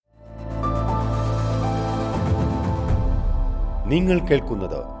നിങ്ങൾ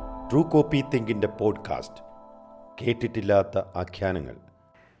കേൾക്കുന്നത് true copy തിങ്കിൻ്റെ podcast. കേട്ടിട്ടില്ലാത്ത ആഖ്യാനങ്ങൾ.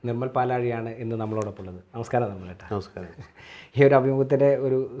 നിർമ്മൽ പാലാഴിയാണ് ഇന്ന് നമ്മളോടൊപ്പം ഉള്ളത്. നമസ്കാരം നിർമ്മലേട്ടാ. നമസ്കാരം. ഈ ഒരു അഭിമുഖത്തിൻ്റെ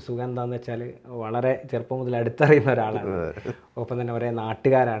ഒരു സുഖം എന്താണെന്ന് വെച്ചാൽ വളരെ ചെറുപ്പം മുതൽ അടുത്തറിയുന്ന ഒരാളാണ്, ഒപ്പം തന്നെ ഒരേ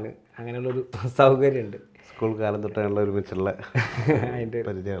നാട്ടുകാരാണ്. അങ്ങനെയുള്ളൊരു സൗകര്യമുണ്ട്. സ്കൂൾ കാലം തൊട്ടുള്ള ഒരുമിച്ചുള്ള അതിൻ്റെ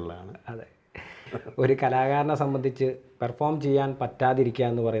പരിചയമുള്ളതാണ്. അതെ, ഒരു കലാകാരനെ സംബന്ധിച്ച് പെർഫോം ചെയ്യാൻ പറ്റാതിരിക്കുക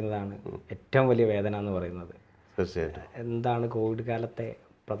എന്ന് പറയുന്നതാണ് ഏറ്റവും വലിയ വേദന എന്ന് പറയുന്നത്. തീർച്ചയായിട്ടും. എന്താണ് കോവിഡ് കാലത്തെ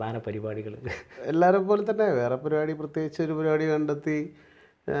പ്രധാന പരിപാടികൾ? എല്ലാവരും പോലെ തന്നെ വേറെ പരിപാടി, പ്രത്യേകിച്ച് ഒരു പരിപാടി കണ്ടെത്തി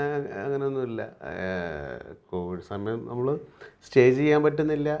അങ്ങനെയൊന്നുമില്ല. കോവിഡ് സമയം നമ്മൾ സ്റ്റേജ് ചെയ്യാൻ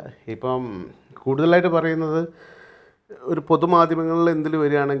പറ്റുന്നില്ല. ഇപ്പം കൂടുതലായിട്ട് പറയുന്നത് ഒരു പൊതുമാധ്യമങ്ങളിൽ എന്തിൽ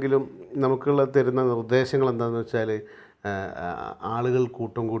വരികയാണെങ്കിലും നമുക്കുള്ള തരുന്ന നിർദ്ദേശങ്ങൾ എന്താണെന്ന് വെച്ചാൽ ആളുകൾ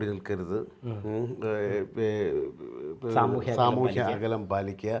കൂട്ടം കൂടി നിൽക്കരുത്, സാമൂഹ്യ അകലം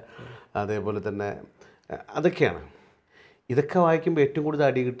പാലിക്കുക, അതേപോലെ തന്നെ അതൊക്കെയാണ്. ഇതൊക്കെ വായിക്കുമ്പോൾ ഏറ്റവും കൂടുതൽ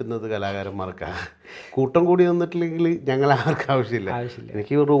അടി കിട്ടുന്നത് കലാകാരന്മാർക്കാണ്. കൂട്ടം കൂടി നിന്നിട്ടില്ലെങ്കിൽ ഞങ്ങൾ ആർക്കും ആവശ്യമില്ല.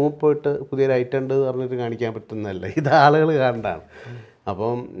 എനിക്ക് റൂമിൽ പോയിട്ട് പുതിയൊരു ഐറ്റം ഉണ്ട് പറഞ്ഞിട്ട് കാണിക്കാൻ പറ്റുന്നതല്ല, ഇത് ആളുകൾ കാണേണ്ടതാണ്.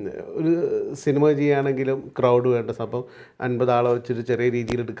 അപ്പം ഒരു സിനിമ ചെയ്യുകയാണെങ്കിലും ക്രൗഡ് വേണ്ട. അപ്പം 50 ആളെ വെച്ചൊരു ചെറിയ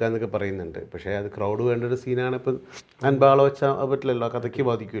രീതിയിൽ എടുക്കാമെന്നൊക്കെ പറയുന്നുണ്ട്. പക്ഷേ അത് ക്രൗഡ് വേണ്ട ഒരു സീനാണ്. ഇപ്പം 50 ആളെ വെച്ചാൽ പറ്റില്ലല്ലോ, കഥയ്ക്ക്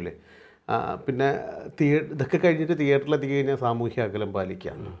ബാധിക്കൂലേ. പിന്നെ ഇതൊക്കെ കഴിഞ്ഞിട്ട് തിയേറ്ററിലെത്തി കഴിഞ്ഞാൽ സാമൂഹ്യ അകലം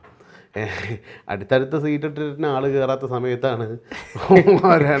പാലിക്കാം. അടുത്തടുത്ത സീറ്റ് ഇട്ടിട്ട് ആൾ കയറാത്ത സമയത്താണ്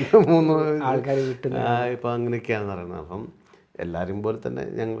 2-3 ആൾക്കാർ ഇപ്പം അങ്ങനെയൊക്കെയാണെന്ന് പറയുന്നത്. അപ്പം എല്ലാവരും പോലെ തന്നെ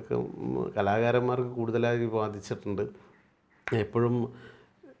ഞങ്ങൾക്ക് കലാകാരന്മാർക്ക് കൂടുതലായി ബാധിച്ചിട്ടുണ്ട്. എപ്പോഴും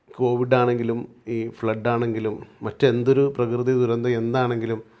കോവിഡ് ആണെങ്കിലും ഈ ഫ്ലഡ് ആണെങ്കിലും മറ്റെന്തൊരു പ്രകൃതി ദുരന്തം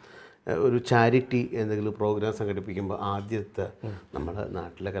എന്താണെങ്കിലും ഒരു ചാരിറ്റി എന്തെങ്കിലും പ്രോഗ്രാം സംഘടിപ്പിക്കുമ്പോൾ ആദ്യത്തെ നമ്മുടെ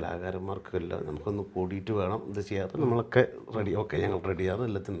നാട്ടിലെ കലാകാരന്മാർക്കെല്ലാം നമുക്കൊന്ന് കൂടിയിട്ട് വേണം ഇത് ചെയ്യാം. അപ്പം നമ്മളൊക്കെ റെഡി, ഓക്കെ ഞങ്ങൾ റെഡിയാണ്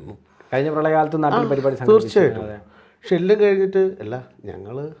എല്ലാത്തിനും. കഴിഞ്ഞ പ്രളയകാലത്ത് നാട്ടിൽ പരിപാടി തീർച്ചയായിട്ടും. പക്ഷെ എല്ലാം കഴിഞ്ഞിട്ട് അല്ല,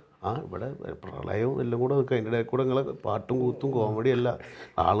 ഞങ്ങൾ ഇവിടെ പ്രളയവും എല്ലാം കൂടെ നിൽക്കുക. അതിൻ്റെ ഇടയിൽ കൂടെ നിങ്ങളെ പാട്ടും കൂത്തും കോമഡി അല്ല,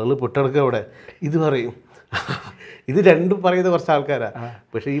 ആളുകൾ പൊട്ടെടുക്കുക അവിടെ. ഇത് പറയും, ഇത് രണ്ടും പറയുന്ന കുറച്ച് ആൾക്കാരാണ്.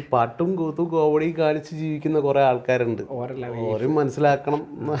 പക്ഷേ ഈ പാട്ടും കൂത്തും കോമഡിയും കാണിച്ച് ജീവിക്കുന്ന കുറേ ആൾക്കാരുണ്ട്. ഓരും മനസ്സിലാക്കണം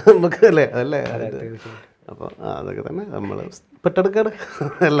നമുക്ക്, അല്ലേ? അതല്ലേ? അപ്പോൾ അതൊക്കെ തന്നെ നമ്മൾ പെട്ടെടുക്കാണ്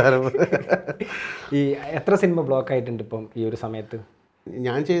എല്ലാവരും. ഈ എത്ര സിനിമ ബ്ലോക്ക് ആയിട്ടുണ്ട് ഇപ്പം ഈ ഒരു സമയത്ത്?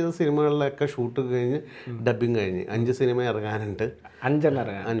 ഞാൻ ചെയ്ത സിനിമകളിലൊക്കെ ഷൂട്ട് കഴിഞ്ഞ് ഡബ്ബിങ് കഴിഞ്ഞ് 5 സിനിമ ഇറങ്ങാനുണ്ട്. 5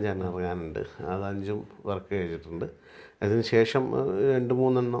 ഇറങ്ങാനുണ്ട്. അത് 5ഉം വർക്ക് ചെയ്തിട്ടുണ്ട്. അതിന് ശേഷം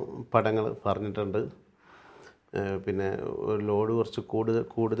 2-3 പടങ്ങൾ പറഞ്ഞിട്ടുണ്ട്. പിന്നെ ഒരു ലോഡ് കുറച്ച്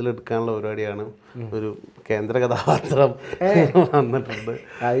കൂടുതൽ എടുക്കാനുള്ള പരിപാടിയാണ്. ഒരു കേന്ദ്ര കഥാപാത്രം വന്നിട്ടുണ്ട്.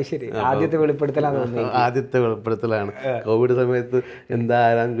 ആദ്യത്തെ വെളിപ്പെടുത്തലാണ്. കോവിഡ് സമയത്ത് എന്താ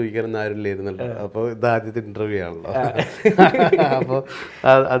ആരാന്ന് ചോദിക്കാനൊന്നും ആരില്ലായിരുന്നല്ലോ. അപ്പോൾ ഇത് ആദ്യത്തെ ഇൻ്റർവ്യൂ ആണല്ലോ. അപ്പോൾ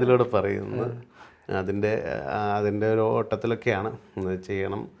അതിലൂടെ പറയുന്നു. അതിൻ്റെ ഒരു ഓട്ടത്തിലൊക്കെയാണ്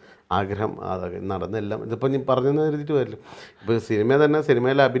ചെയ്യണം ആഗ്രഹം. അതൊക്കെ നടന്നെല്ലാം ഇതിപ്പോൾ ഞാൻ പറഞ്ഞെന്ന് കരുതിയിട്ട് വരില്ല. ഇപ്പോൾ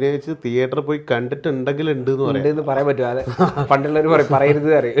സിനിമയിൽ അഭിനയിച്ച് തിയേറ്ററിൽ പോയി കണ്ടിട്ടുണ്ടെങ്കിൽ ഉണ്ട് എന്ന് പറയാൻ പറ്റും. പണ്ടുള്ളവർ പറയരുത്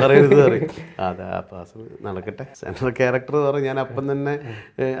പറയും. അതെ, അപ്പോൾ നടക്കട്ടെ. സെൻട്രൽ ക്യാരക്ടർ പറഞ്ഞ് ഞാൻ അപ്പം തന്നെ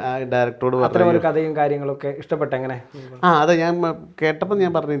ആ ഡയറക്ടറോട് പറഞ്ഞു. കഥയും കാര്യങ്ങളൊക്കെ ഇഷ്ടപ്പെട്ട എങ്ങനെ? അതെ, ഞാൻ കേട്ടപ്പോൾ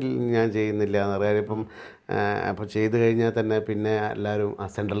ഞാൻ പറഞ്ഞില്ല ഞാൻ ചെയ്യുന്നില്ല എന്ന് പറയാം. ഇപ്പം അപ്പോൾ ചെയ്ത് കഴിഞ്ഞാൽ തന്നെ പിന്നെ എല്ലാവരും ആ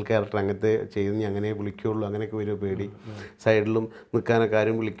സെൻട്രൽ ക്യാരക്ടർ അങ്ങനത്തെ ചെയ്യുന്ന അങ്ങനെ വിളിക്കുകയുള്ളൂ, അങ്ങനെയൊക്കെ വരും പേടി. സൈഡിലും നിൽക്കാനൊക്കെ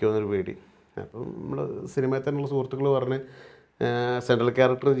ആരും വിളിക്കുമെന്നൊരു പേടി. അപ്പം നമ്മൾ സിനിമയിൽ തന്നെയുള്ള സുഹൃത്തുക്കൾ പറഞ്ഞ് സെൻട്രൽ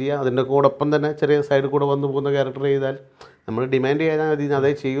ക്യാരക്ടർ ചെയ്യുക, അതിൻ്റെ കൂടൊപ്പം തന്നെ ചെറിയ സൈഡിൽ കൂടെ വന്നു പോകുന്ന ക്യാരക്ടർ ചെയ്താൽ നമ്മൾ ഡിമാൻഡ് ചെയ്യാൻ മതി,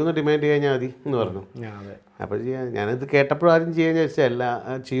 അതേ ചെയ്യുമെന്ന് ഡിമാൻഡ് ചെയ്യാൻ മതി എന്ന് പറഞ്ഞു. അപ്പോൾ ഞാനത് കേട്ടപ്പോഴും ആദ്യം ചെയ്യാൻ ചോദിച്ചല്ല,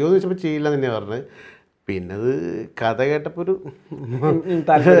 ചെയ്യുമെന്ന് ചോദിച്ചപ്പോൾ ചെയ്യില്ല എന്ന് തന്നെയാണ് പറഞ്ഞത്. പിന്നെ അത് കഥ കേട്ടപ്പോൾ ഒരു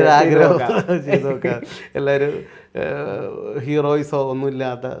ആഗ്രഹം ചെയ്ത് നോക്കാം. എല്ലാവരും ഹീറോയിസോ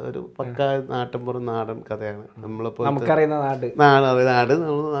ഒന്നുമില്ലാത്ത ഒരു പക്ക നാട്ടിൻപുറം നാടൻ കഥയാണ്. നമ്മളിപ്പോൾ നാട്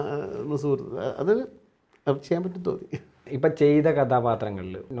സുഹൃത്ത് അത് ചെയ്യാൻ പറ്റും തോന്നി. ഇപ്പം ചെയ്ത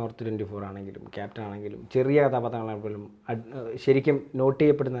കഥാപാത്രങ്ങളിൽ നോർത്ത് 24 ആണെങ്കിലും ക്യാപ്റ്റൻ ആണെങ്കിലും ചെറിയ കഥാപാത്രങ്ങളാണെങ്കിലും ശരിക്കും നോട്ട്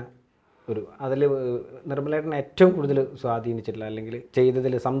ചെയ്യപ്പെടുന്ന അതിൽ നിർമ്മലേട്ടനെ ഏറ്റവും കൂടുതൽ സ്വാധീനിച്ചിട്ടില്ല അല്ലെങ്കിൽ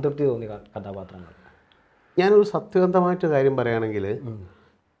ചെയ്തതിൽ സംതൃപ്തി തോന്നിയ കഥാപാത്രങ്ങൾ? ഞാനൊരു സത്യസന്ധമായിട്ട് കാര്യം പറയുകയാണെങ്കിൽ,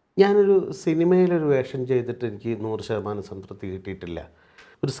 ഞാനൊരു സിനിമയിലൊരു വേഷം ചെയ്തിട്ട് എനിക്ക് 100% സംതൃപ്തി കിട്ടിയിട്ടില്ല.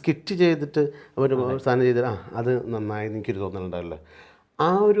 ഒരു സ്കിറ്റ് ചെയ്തിട്ട് അവർ സാധനം ചെയ്തിട്ട് അത് നന്നായി എനിക്കൊരു തോന്നലുണ്ടാവില്ല.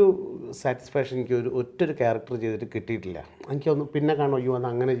 ആ ഒരു സാറ്റിസ്ഫാക്ഷൻ എനിക്ക് ഒറ്റൊരു ക്യാരക്ടർ ചെയ്തിട്ട് കിട്ടിയിട്ടില്ല. എനിക്കൊന്ന് പിന്നെ കാണുമോ, അയ്യോ അത്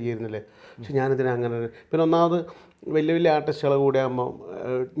അങ്ങനെ ചെയ്യുന്നില്ലേ, പക്ഷെ ഞാനിതിനെ അങ്ങനെ. പിന്നെ ഒന്നാമത് വലിയ ആർട്ടിസ്റ്റുകളെ കൂടെ ആകുമ്പോൾ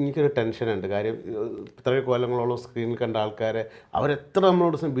എനിക്കൊരു ടെൻഷനുണ്ട്. കാര്യം ഇത്രയും കൊല്ലങ്ങളോളം സ്ക്രീനിൽ കണ്ട ആൾക്കാരെ അവരെത്ര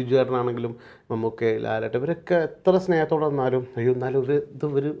നമ്മളോട് ബിജു ചേട്ടനാണെങ്കിലും നമുക്ക് ലാലേട്ടൻ ഇവരൊക്കെ എത്ര സ്നേഹത്തോടെ വന്നാലും അയ്യോ എന്നാലും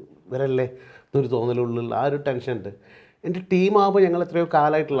ഇവരല്ലേ എന്നൊരു തോന്നലുള്ളിൽ ആ ഒരു ടെൻഷനുണ്ട്. എൻ്റെ ടീമാകുമ്പോൾ ഞങ്ങൾ എത്രയോ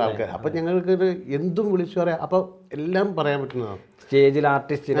കാലമായിട്ടുള്ള ആൾക്കാർ. അപ്പം ഞങ്ങൾക്കൊരു എന്തും വിളിച്ചു പറയാം. അപ്പോൾ എല്ലാം പറയാൻ പറ്റുന്നതാണ്. സ്റ്റേജിൽ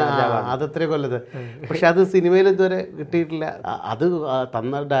ആർട്ടിസ്റ്റ് അതത്രേ കൊല്ലത്. പക്ഷെ അത് സിനിമയിൽ ഇതുവരെ കിട്ടിയിട്ടില്ല. അത്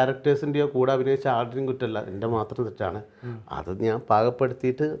തന്ന ഡയറക്ടേഴ്സിൻ്റെയോ കൂടെ അഭിനയിച്ച ആളുടെയും കുറ്റമല്ല, എൻ്റെ മാത്രം തെറ്റാണ്. അത് ഞാൻ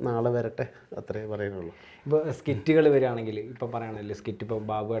പാകപ്പെടുത്തിയിട്ട് നാളെ വരട്ടെ, അത്രേ പറയുന്നുള്ളൂ. ഇപ്പോൾ സ്കിറ്റുകൾ വരികയാണെങ്കിൽ ഇപ്പോൾ പറയുകയാണെങ്കിൽ സ്കിറ്റ് ഇപ്പോൾ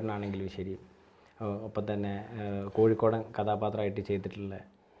ബാബുവേട്ടനാണെങ്കിലും ശരി, ഒപ്പം തന്നെ കോഴിക്കോടൻ കഥാപാത്രമായിട്ട് ചെയ്തിട്ടുള്ള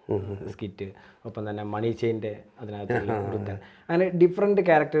സ്കിറ്റ്, ഒപ്പം തന്നെ മണി ചെയിൻ്റെ അതിനകത്തുള്ള വൃദ്ധൻ, അങ്ങനെ ഡിഫറെൻറ്റ്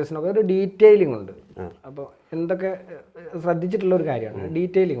ക്യാരക്ടേഴ്സിനൊക്കെ ഒരു ഡീറ്റെയിലിംഗ് ഉണ്ട്. അപ്പോൾ എന്തൊക്കെ ശ്രദ്ധിച്ചിട്ടുള്ള ഒരു കാര്യമാണ്,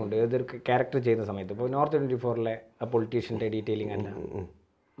 ഡീറ്റെയിലിംഗ് ഉണ്ട് ഏതൊരു ക്യാരക്ടർ ചെയ്യുന്ന സമയത്ത്. ഇപ്പോൾ നോർത്ത് 24-ലെ പൊളിറ്റീഷ്യൻ്റെ ഡീറ്റെയിലിംഗ് അല്ല,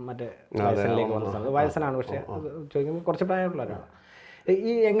 മറ്റേ വയസ്സനിലേക്ക് വന്ന സമയത്ത് വയസ്സനാണ്, പക്ഷേ ചോദിക്കുമ്പോൾ കുറച്ച് പ്രായമുള്ളവരാണ്.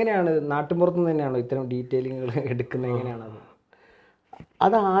 ഈ എങ്ങനെയാണ് നാട്ടുമ്പുറത്തുനിന്ന് തന്നെയാണോ ഇത്തരം ഡീറ്റെയിലിങ്ങുകൾ എടുക്കുന്നത്, എങ്ങനെയാണ് അത്?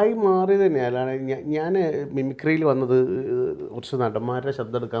 അതായി മാറിയത് തന്നെയാണ്. അല്ലാതെ ഞാൻ മിമിക്രിയിൽ വന്നത് കുറച്ച് നടന്മാരുടെ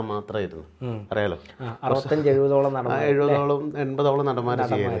ശബ്ദം എടുക്കാൻ മാത്രമായിരുന്നു. അറിയാലോ, 65-70ഓളം 80ഓളം നടന്മാരെ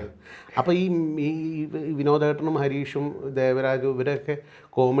ചെയ്യായിരുന്നു. അപ്പോൾ ഈ വിനോദേട്ടനും ഹരീഷും ദേവരാജും ഇവരൊക്കെ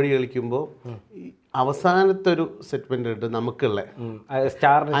കോമഡി കളിക്കുമ്പോൾ അവസാനത്തെ ഒരു സെഗ്മെൻ്റ് ഉണ്ട് നമുക്കുള്ള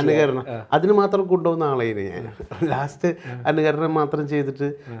അനുകരണം, അതിന് മാത്രം കൊണ്ടുപോകുന്ന ആളായിരുന്നു ഞാൻ. ലാസ്റ്റ് അനുകരണം മാത്രം ചെയ്തിട്ട്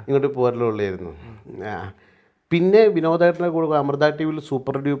ഇങ്ങോട്ട് പോരലുള്ളായിരുന്നു. പിന്നെ വിനോദേട്ടനെ കൂടെ അമൃത ടി വിയിൽ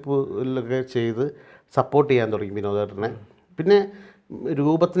സൂപ്പർ ഡ്യൂപ്പിലൊക്കെ ചെയ്ത് സപ്പോർട്ട് ചെയ്യാൻ തുടങ്ങി വിനോദേട്ടനെ. പിന്നെ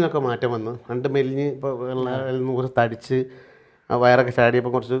രൂപത്തിനൊക്കെ മാറ്റം വന്നു. പണ്ട് മെലിഞ്ഞ് ഇപ്പോൾ കുറച്ച് തടിച്ച് വയറൊക്കെ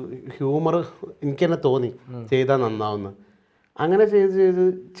ചാടിയപ്പോൾ കുറച്ച് ഹ്യൂമർ എനിക്ക് തന്നെ തോന്നി ചെയ്താൽ നന്നാവുന്നു. അങ്ങനെ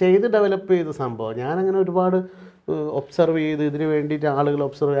ചെയ്ത് ഡെവലപ്പ് ചെയ്ത സംഭവം. ഞാനങ്ങനെ ഒരുപാട് ഒബ്സർവ് ചെയ്ത് ഇതിന് വേണ്ടിയിട്ട് ആളുകൾ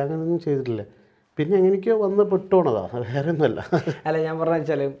ഒബ്സർവ് ചെയ്യുക അങ്ങനെയൊന്നും ചെയ്തിട്ടില്ല. പിന്നെ എങ്ങനെയൊക്കെയോ വന്ന് പെട്ടോണതാ, വേറെ ഒന്നുമല്ല. അല്ല, ഞാൻ പറഞ്ഞ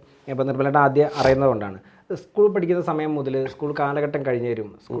വെച്ചാൽ ഇപ്പോൾ നിർമ്മലേട്ടൻ ആദ്യം അറിയുന്നത് കൊണ്ടാണ്. സ്കൂൾ പഠിക്കുന്ന സമയം മുതൽ സ്കൂൾ കാലഘട്ടം കഴിഞ്ഞ് വരും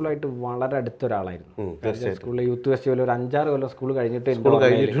സ്കൂളായിട്ട് വളരെ അടുത്തൊരാളായിരുന്നു. സ്കൂളിൽ യൂത്ത് ഫെസ്റ്റിവൽ ഒരു 5-6 കൊല്ലം സ്കൂൾ കഴിഞ്ഞിട്ട്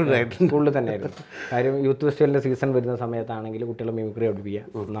സ്കൂളിൽ തന്നെയായിരുന്നു. കാര്യം യൂത്ത് ഫെസ്റ്റിവലിൻ്റെ സീസൺ വരുന്ന സമയത്താണെങ്കിൽ കുട്ടികളെ മിമിക്രി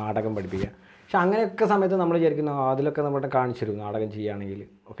പഠിപ്പിക്കുക, നാടകം പഠിപ്പിക്കുക. പക്ഷെ അങ്ങനെയൊക്കെ സമയത്ത് നമ്മൾ വിചാരിക്കുന്നു അതിലൊക്കെ നമ്മുടെ കാണിച്ചു തരും, നാടകം ചെയ്യുകയാണെങ്കിൽ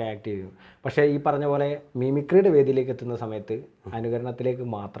ഒക്കെ ആക്ട് ചെയ്തു. പക്ഷേ ഈ പറഞ്ഞ പോലെ മിമിക്രിയുടെ വേദിയിലേക്ക് എത്തുന്ന സമയത്ത് അനുകരണത്തിലേക്ക്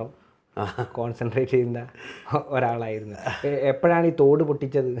മാത്രം കോൺസെൻട്രേറ്റ് ചെയ്യുന്ന ഒരാളായിരുന്നു. എപ്പോഴാണ് ഈ തോട്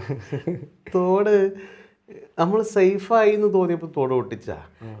പൊട്ടിച്ചത്? തോട് നമ്മൾ സേഫായി എന്ന് തോന്നിയപ്പോൾ തോട് പൊട്ടിച്ചാ.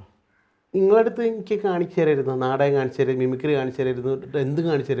 നിങ്ങളടുത്ത് എനിക്ക് കാണിച്ചു തരായിരുന്നു, നാടകം കാണിച്ചു തരായിരുന്നു, മിമിക്രി കാണിച്ചു തരായിരുന്നു, എന്ത്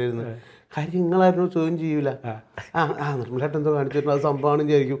കാണിച്ചു തരായിരുന്നു. കാര്യം നിങ്ങളായിരുന്നു ചോദ്യം ചെയ്യൂല. നിർമ്മലായിട്ട് എന്തോ കാണിച്ചു തരുന്നു, അത് സംഭവമാണെന്ന്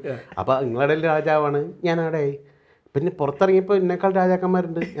വിചാരിക്കും. അപ്പം നിങ്ങളുടെ രാജാവാണ്, ഞാൻ അവിടെ ആയി. പിന്നെ പുറത്തിറങ്ങിയപ്പോൾ എന്നെക്കാൾ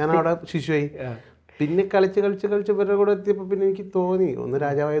രാജാക്കന്മാരുണ്ട്, ഞാൻ അവിടെ ശിശുവായി. പിന്നെ കളിച്ച് ഇവരുടെ കൂടെ എത്തിയപ്പോൾ പിന്നെ എനിക്ക് തോന്നി ഒന്ന്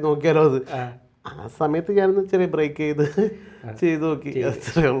രാജാവായി നോക്കിയാലോ. അത് ആ സമയത്ത് ഞാനൊന്ന് ചെറിയ ബ്രേക്ക് ചെയ്ത് നോക്കി,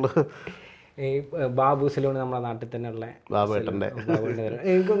 അത്രേ ഉള്ളൂ. ഈ ബാബു സലൂൺ നമ്മുടെ നാട്ടിൽ തന്നെ ഉള്ള ബാബുവേട്ടൻ്റെ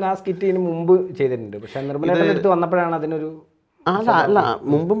എനിക്കൊന്ന് ആ സ്കിറ്റിന് മുമ്പ് ചെയ്തിട്ടുണ്ട്. പക്ഷെ നിർമ്മലേട്ടൻ്റെ അടുത്ത് വന്നപ്പോഴാണ് അതിനൊരു അല്ല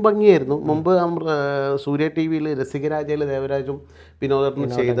മുമ്പും ഭംഗിയായിരുന്നു. മുമ്പ് സൂര്യ ടി വിയിൽ രസികരാജയിൽ ദേവരാജും വിനോദനും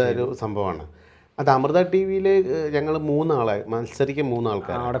ചെയ്ത ഒരു സംഭവമാണ് അത്. അമൃത ടി വിയിൽ ഞങ്ങൾ 3 ആളായി മത്സരിക്കും, 3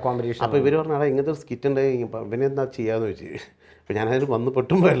 ആൾക്കാർ. അപ്പോൾ ഇവർ പറഞ്ഞാൽ ഇങ്ങനത്തെ ഒരു സ്കിറ്റ് ഉണ്ട്, ഇവനെ എന്താ ചെയ്യാമെന്ന് വെച്ച്. അപ്പോൾ ഞാനതിൽ വന്ന്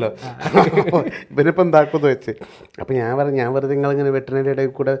പെട്ടുമ്പോഴല്ലോ ഇവനിപ്പോൾ എന്താക്കുമെന്ന് വെച്ച്. അപ്പോൾ ഞാൻ വെറുതെ നിങ്ങളിങ്ങനെ വെട്ടനയുടെ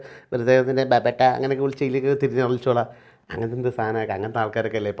ഇടയിൽ കൂടെ വെറുതെ അതിൻ്റെ ബബറ്റ അങ്ങനെയൊക്കെ വിളിച്ച് ഇതിലേക്ക് തിരിഞ്ഞ് വിളിച്ചോളാം, അങ്ങനത്തെ എന്ത് സാധനമൊക്കെ അങ്ങനത്തെ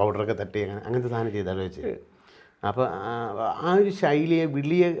ആൾക്കാരൊക്കെ അല്ലേ പൗഡറൊക്കെ തട്ടി അങ്ങനത്തെ സാധനം ചെയ്താലോ വെച്ച്. അപ്പോൾ ആ ഒരു ശൈലിയെ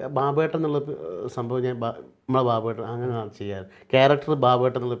വിളിയെ ബാബുവേട്ടൻ എന്നുള്ള സംഭവം ഞാൻ നമ്മളെ ബാബുവേട്ടൻ അങ്ങനെ ചെയ്യാറ്. ക്യാരക്ടർ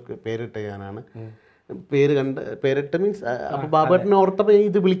ബാബുവേട്ടൻ എന്നുള്ള പേരിട്ട് ഞാനാണ് പേരിട്ട് മീൻസ്. അപ്പോൾ ബാബുവേട്ടനെ ഓർത്തപ്പോൾ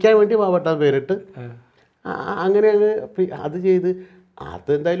ഇത് വിളിക്കാൻ വേണ്ടി ബാബുവേട്ടൻ പേരിട്ട് അങ്ങനെ അത് ചെയ്ത്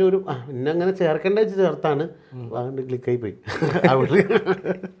അതെന്തായാലും ഒരു ഇന്നങ്ങനെ ചേർക്കേണ്ട വെച്ച് ചേർത്താണ് അതുകൊണ്ട് ക്ലിക്കായി പോയി.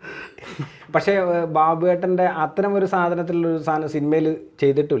 പക്ഷേ ബാബുവേട്ടൻ്റെ അത്തരം ഒരു സാധനത്തിലുള്ളൊരു സാധനം സിനിമയിൽ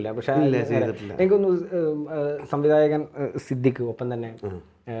ചെയ്തിട്ടില്ല. പക്ഷേ എനിക്കൊന്ന് സംവിധായകൻ സിദ്ദിഖ്, ഒപ്പം തന്നെ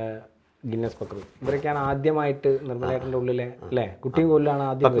ഗിന്നസ് ബക്രു, ഇവരൊക്കെയാണ് ആദ്യമായിട്ട് നിർമ്മലേട്ടൻ്റെ ഉള്ളിലെ അല്ലേ കുട്ടിയും കോലിലാണ്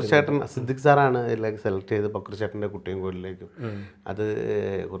ആദ്യം. ബക്രുചേട്ടൻ സിദ്ദിഖ് സാറാണ് ഇതിലേക്ക് സെലക്ട് ചെയ്ത് ബക്രുചേട്ടൻ്റെ കുട്ടിയും കോലിലേക്കും. അത്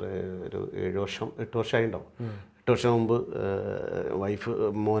കുറേ ഒരു 8 വർഷമായിട്ടുണ്ടാവും. 8 വർഷം മുമ്പ് വൈഫ്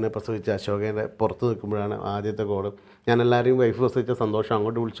മോനെ പ്രസവിച്ച് അശോകൻ്റെ പുറത്ത് നിൽക്കുമ്പോഴാണ് ആദ്യത്തെ കോള്. ഞാൻ എല്ലാവരെയും വൈഫ് പ്രസവിച്ച സന്തോഷം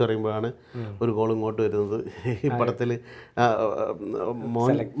അങ്ങോട്ട് വിളിച്ചു പറയുമ്പോഴാണ് ഒരു കോൾ ഇങ്ങോട്ട് വരുന്നത്. ഈ പടത്തിൽ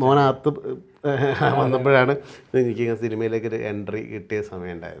മോനകത്ത് വന്നപ്പോഴാണ് എനിക്ക് സിനിമയിലേക്ക് ഒരു എൻട്രി കിട്ടിയ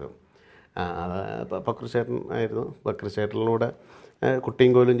സമയം ഉണ്ടായിരുന്നു. അത് ബക്രുചേട്ടൻ ആയിരുന്നു. ബക്രുചേട്ടനിലൂടെ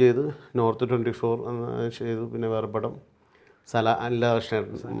കുട്ടിയും കോലും ചെയ്ത് നോർത്ത് 24 ചെയ്തു. പിന്നെ വേറെ പടം അല്ലാകൃഷ്ണൻ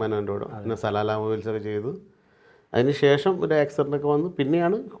മനോൻ്റെ കൂടെ പിന്നെ സലാല മൊബൈൽസൊക്കെ ചെയ്തു. അതിന് ശേഷം ഒരു ആക്സിഡൻ്റൊക്കെ വന്നു.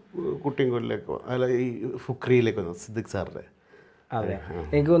 പിന്നെയാണ് കുട്ടിയും കോലിലേക്ക് അല്ല ഈ ഫുക്രിയിലേക്ക് വന്നത് സിദ്ദിഖ് സാറിൻ്റെ. അതെ,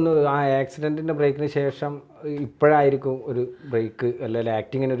 എനിക്ക് തോന്നുന്നു ആ ആക്സിഡൻറ്റിൻ്റെ ബ്രേക്കിന് ശേഷം ഇപ്പോഴായിരിക്കും ഒരു ബ്രേക്ക്, അല്ലെങ്കിൽ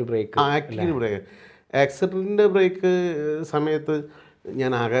ആക്ടിങ്ങിനൊരു ബ്രേക്ക്. ആക്ടിങ്ങിന് ബ്രേക്ക്, ആക്സിഡൻറ്റിൻ്റെ ബ്രേക്ക് സമയത്ത്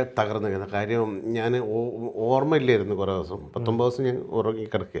ഞാൻ ആകെ തകർന്നിരുന്നു. കാര്യം ഞാൻ ഓർമ്മയില്ലായിരുന്നു കുറേ ദിവസം. 19 ദിവസം ഞാൻ ഉറങ്ങി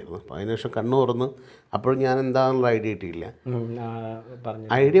കിടക്കുകയായിരുന്നു. അപ്പോൾ അതിനുശേഷം കണ്ണ് തുറന്ന് അപ്പോഴും ഞാൻ എന്താണെന്നുള്ള ഐഡിയ കിട്ടിയില്ല.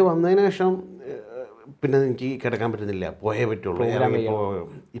 ഐഡിയ വന്നതിന് ശേഷം പിന്നെ എനിക്ക് കിടക്കാൻ പറ്റുന്നില്ല, പോയേ പറ്റുള്ളൂ.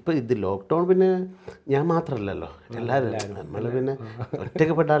 ഇപ്പം ഇത് ലോക്ക്ഡൗൺ പിന്നെ ഞാൻ മാത്രമല്ലല്ലോ, എല്ലാവരും നമ്മൾ പിന്നെ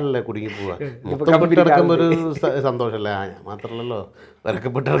ഒറ്റക്കപ്പെട്ടാലല്ലേ കുടുങ്ങി പോവുക. മൊത്തപ്പെട്ടിടക്കുമ്പോൾ ഒരു സന്തോഷമല്ലേ, ഞാൻ മാത്രമല്ലല്ലോ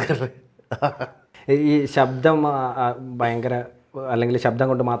വിലക്കപ്പെട്ടിടക്കല്ലേ. ഈ ശബ്ദം ഭയങ്കര, അല്ലെങ്കിൽ ശബ്ദം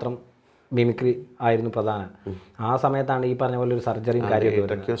കൊണ്ട് മാത്രം മിമിക്രി ആയിരുന്നു പ്രധാനം. ആ സമയത്താണ് ഈ പറഞ്ഞ പോലെ ഒരു സർജറിയും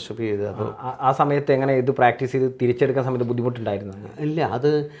കാര്യമൊക്കെ. ആ സമയത്ത് എങ്ങനെ ഇത് പ്രാക്ടീസ് ചെയ്ത് തിരിച്ചെടുക്കാൻ സമയത്ത് ബുദ്ധിമുട്ടുണ്ടായിരുന്നു? ഇല്ല, അത്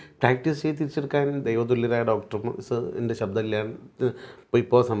പ്രാക്ടീസ് ചെയ്ത് തിരിച്ചെടുക്കാൻ ദൈവതുല്യരായ ഡോക്ടർസിൻ്റെ ശബ്ദമില്ലാണ്ട്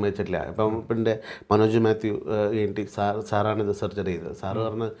ഇപ്പോൾ സമ്മതിച്ചിട്ടില്ല. ഇപ്പം എൻ്റെ മനോജ് മാത്യു സാറാണിത് സർജറി ചെയ്തത്. സാറ്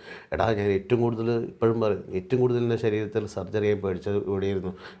പറഞ്ഞ്, എടാ ഞാൻ ഏറ്റവും കൂടുതൽ ഇപ്പോഴും പറയും, ഏറ്റവും കൂടുതൽ എൻ്റെ ശരീരത്തിൽ സർജറി ചെയ്യാൻ പേടിച്ചത്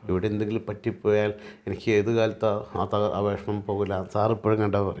ഇവിടെയായിരുന്നു. ഇവിടെ എന്തെങ്കിലും പറ്റിപ്പോയാൽ എനിക്ക് ഏത് കാലത്ത് ആ വിഷമം പോകില്ല. സാറ് ഇപ്പോഴും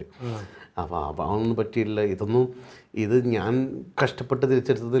കണ്ടാൽ പറയും. അപ്പോൾ അതൊന്നും പറ്റിയില്ല. ഇത് ഞാൻ കഷ്ടപ്പെട്ട്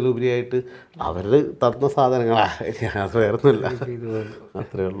തിരിച്ചെടുത്തതിലുപരിയായിട്ട് അവർ തന്ന സാധനങ്ങളാണ്, അത് വേറൊന്നുമില്ല,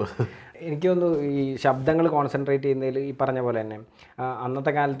 അത്രേ ഉള്ളൂ. എനിക്ക് തോന്നുന്നു ഈ ശബ്ദങ്ങൾ കോൺസെൻട്രേറ്റ് ചെയ്യുന്നതിൽ ഈ പറഞ്ഞ പോലെ തന്നെ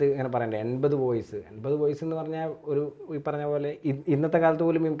അന്നത്തെ കാലത്ത് ഇങ്ങനെ പറയണ്ടേ 80 വോയിസ് എന്ന് പറഞ്ഞാൽ ഒരു ഈ പറഞ്ഞ പോലെ ഇന്നത്തെ കാലത്ത്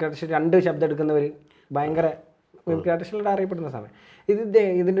പോലും മിമിക്രി ആർട്ടിസ്റ്റ് 2 ശബ്ദം എടുക്കുന്നവർ ഭയങ്കര മിമിക്രി ആർട്ടിസ്റ്റുകളുടെ അറിയപ്പെടുന്ന സമയം.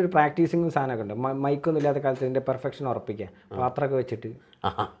 ഇതിൻ്റെ ഒരു പ്രാക്ടീസിങ് സാധനമൊക്കെ ഉണ്ട്. മൈക്കൊന്നും ഇല്ലാത്ത കാലത്ത് ഇതിൻ്റെ പെർഫെക്ഷൻ ഉറപ്പിക്കുക, പാത്രമൊക്കെ വെച്ചിട്ട്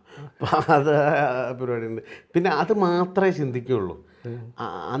അത് പരിപാടിയുണ്ട്. പിന്നെ അത് മാത്രമേ ചിന്തിക്കുകയുള്ളൂ.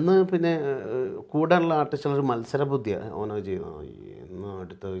 അന്ന് പിന്നെ കൂടെയുള്ള ആർട്ടിസ്റ്റുകളൊരു മത്സര ബുദ്ധിയാണ് ഓനോ ചെയ്യുന്നത്. ഇന്ന്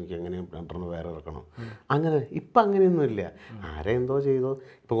അടുത്ത് എനിക്ക് എങ്ങനെ രണ്ടെണ്ണം വേറെ ഇറക്കണം, അങ്ങനെ. ഇപ്പം അങ്ങനെയൊന്നുമില്ല. ആരെ എന്തോ ചെയ്തോ.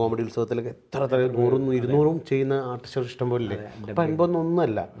 ഇപ്പോൾ കോമഡി ഉത്സവത്തിലൊക്കെ എത്ര 100 200 ചെയ്യുന്ന ആർട്ടിസ്റ്റുകൾ ഇഷ്ടം പോലെ. ഇപ്പം 50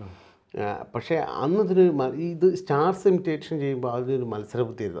 ഒന്നുമല്ല. പക്ഷേ അന്ന് ഇത് സ്റ്റാർസ് ഇമിറ്റേഷൻ ചെയ്യുമ്പോൾ അതിനൊരു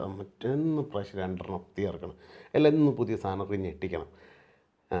മത്സരബുദ്ധി ചെയ്തത്. മറ്റൊന്ന് പ്രാവശ്യം 2 ഇറക്കണം, എല്ലാം ഇന്ന് പുതിയ സാധനമൊക്കെ ഞെട്ടിക്കണം.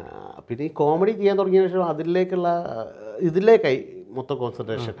 പിന്നെ ഈ കോമഡി ചെയ്യാൻ തുടങ്ങിയ ശേഷം ഇതിലേക്കായി മൊത്തം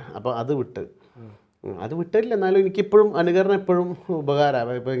കോൺസെൻട്രേഷൻ. അപ്പോൾ അത് വിട്ടില്ല. എന്നാലും എനിക്കിപ്പോഴും അനുകരണം എപ്പോഴും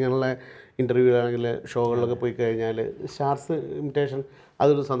ഉപകാരമാണ്. ഇപ്പോൾ ഇങ്ങനെയുള്ള ഇൻ്റർവ്യൂകളാണെങ്കിൽ ഷോകളിലൊക്കെ പോയി കഴിഞ്ഞാൽ സ്റ്റാർസ് ഇമിറ്റേഷൻ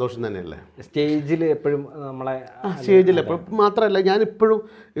അതൊരു സന്തോഷം തന്നെയല്ലേ. സ്റ്റേജിൽ എപ്പോഴും സ്റ്റേജിൽ എപ്പോഴും മാത്രമല്ല, ഞാനിപ്പോഴും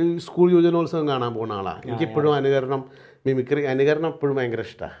ഈ സ്കൂൾ യുവജനോത്സവം കാണാൻ പോകുന്ന ആളാണ്. എനിക്കിപ്പോഴും മിമിക്രി അനുകരണം എപ്പോഴും ഭയങ്കര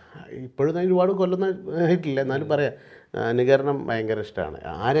ഇഷ്ടമാണ്. ഇപ്പോഴും ഞാൻ ഒരുപാട് കൊല്ലൊന്നും ആയിട്ടില്ല, എന്നാലും പറയാം, അനുകരണം ഭയങ്കര ഇഷ്ടമാണ്.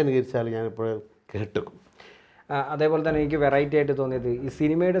 ആരനുകരിച്ചാലും ഞാനിപ്പോഴും കേട്ടുക്കും. അതേപോലെ തന്നെ എനിക്ക് വെറൈറ്റി ആയിട്ട് തോന്നിയത് ഈ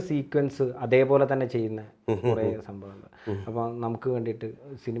സിനിമയുടെ സീക്വൻസ് അതേപോലെ തന്നെ ചെയ്യുന്ന കുറേ സംഭവമുണ്ട്. അപ്പോൾ നമുക്ക് വേണ്ടിയിട്ട്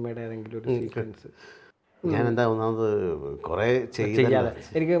സിനിമയുടെ ഏതെങ്കിലും ഒരു സീക്വൻസ് ഞാനെന്താ ഒന്നാമത് കുറേ ചെയ്യാതെ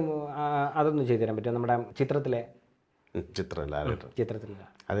എനിക്ക് അതൊന്നും ചെയ്തു തരാൻ പറ്റും. നമ്മുടെ ചിത്രത്തിലെ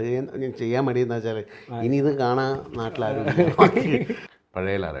അത് ഞാൻ ചെയ്യാൻ മടിയെന്ന് വെച്ചാൽ ഇനി ഇത് കാണാൻ നാട്ടിലാരും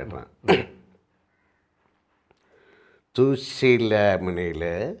പഴയ ലാലേട്ടനാ. തുശീല മുനയിൽ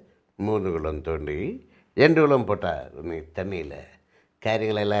 3 കുളം തോണ്ടി 2 കുളം പൊട്ട നീ തണ്ണിയില്ല,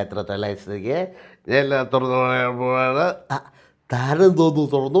 കാര്യങ്ങളെല്ലാം എത്ര തലസ്ഥിതിക്ക് എല്ലാം തുറന്നു പറയാൻ പോവാണ്. താരം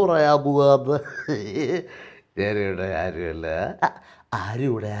തോന്നുന്നു തുറന്നു പറയാൻ പോകാന്ന്. ഞാനിവിടെ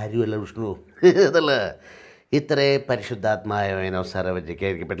ആരുമല്ല വിഷ്ണു, അതല്ല ഇത്രേ പരിശുദ്ധാത്മായവനോ അവസരവയ്ക്ക്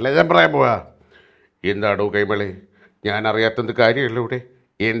എനിക്ക് പറ്റില്ല. ഞാൻ പറയാൻ പോവാ. എന്താടോ കൈമളി, ഞാൻ അറിയാത്തെന്ത് കാര്യമല്ല ഇവിടെ.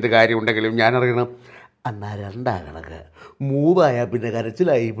 എന്ത് കാര്യം ഉണ്ടെങ്കിലും ഞാൻ അറിയണം. അന്നാ 2 കണക്ക് 3 പിന്നെ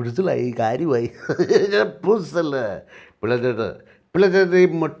കരച്ചിലായി പിടിച്ചിലായി കാര്യമായി. പുസല്ല പിള്ളേരുടെ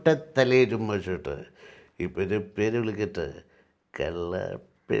മുട്ടത്തലേ ചുമ്മിട്ട് ഇപ്പം ഇത് പേര് വിളിക്കട്ടെ, കള്ള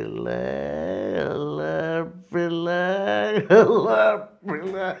പിള്ള പിള്ള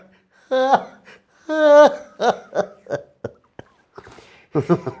പിള്ള.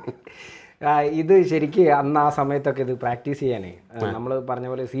 ഇത് ശരിക്കും അന്ന് ആ സമയത്തൊക്കെ ഇത് പ്രാക്ടീസ് ചെയ്യാനേ നമ്മൾ പറഞ്ഞ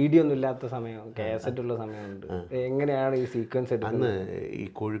പോലെ CD ഒന്നും ഇല്ലാത്ത സമയം, കാസറ്റുള്ള സമയമുണ്ട്. എങ്ങനെയാണ് ഈ സീക്വൻസ് അന്ന് ഈ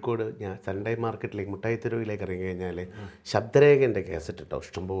കോഴിക്കോട് ഞാൻ സൺഡേ മാർക്കറ്റിലേക്ക് മുട്ടായി തെരുവിലേക്ക് ഇറങ്ങി കഴിഞ്ഞാൽ ശബ്ദരേഖൻ്റെ കാസറ്റ് ഇട്ടോ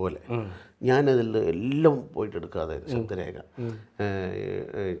ഇഷ്ടംപോലെ. ഞാനതിൽ എല്ലാം പോയിട്ട് എടുക്കാതെ ശബ്ദരേഖ,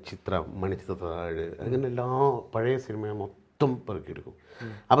 ചിത്രം, മണിച്ചിത്രത്താഴ്, അങ്ങനെ എല്ലാ പഴയ സിനിമയും മൊത്തം പെറുക്കിയെടുക്കും.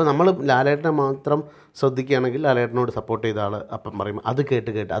 അപ്പോൾ നമ്മൾ ലാലേട്ടനെ മാത്രം ശ്രദ്ധിക്കുകയാണെങ്കിൽ ലാലേട്ടനോട് സപ്പോർട്ട് ചെയ്ത ആൾ അപ്പം പറയുമ്പോൾ അത്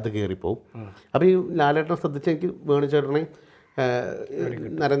കേട്ട് അത് കയറിപ്പോവും. അപ്പോൾ ഈ ലാലേട്ടനെ ശ്രദ്ധിച്ച് എനിക്ക് വേണിച്ചേട്ടനെ,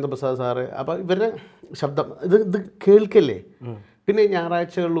 നരേന്ദ്രപ്രസാദ് സാറ്, അപ്പോൾ ഇവരുടെ ശബ്ദം ഇത് കേൾക്കല്ലേ. പിന്നെ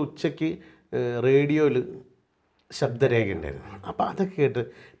ഞായറാഴ്ചകളിൽ ഉച്ചയ്ക്ക് റേഡിയോയിൽ ശബ്ദരേഖ ഉണ്ടായിരുന്നു. അപ്പോൾ അതൊക്കെ കേട്ട്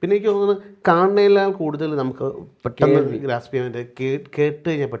പിന്നെ എനിക്ക് തോന്നുന്നു കാണുന്നതിനാൽ കൂടുതൽ നമുക്ക് പെട്ടെന്ന് ഗ്രാസ്പ് ചെയ്യാൻ കേട്ട്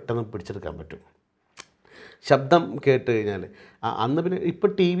കഴിഞ്ഞാൽ പെട്ടെന്ന് പിടിച്ചെടുക്കാൻ പറ്റും. ശബ്ദം കേട്ട് കഴിഞ്ഞാൽ അന്ന് പിന്നെ ഇപ്പോൾ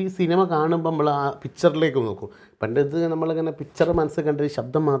TV സിനിമ കാണുമ്പോൾ നമ്മൾ ആ പിക്ചറിലേക്ക് നോക്കും. പണ്ട് ഇത് നമ്മളിങ്ങനെ പിക്ചർ മനസ്സിൽ കണ്ടിട്ട്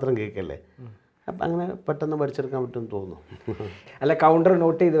ശബ്ദം മാത്രം കേൾക്കല്ലേ. അപ്പം അങ്ങനെ പെട്ടെന്ന് പഠിച്ചെടുക്കാൻ പറ്റുമെന്ന് തോന്നുന്നു. അല്ല, കൗണ്ടർ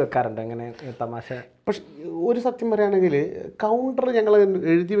നോട്ട് ചെയ്ത് വെക്കാറുണ്ട് അങ്ങനെ തമാശ? പക്ഷെ ഒരു സത്യം പറയുകയാണെങ്കിൽ കൗണ്ടർ ഞങ്ങൾ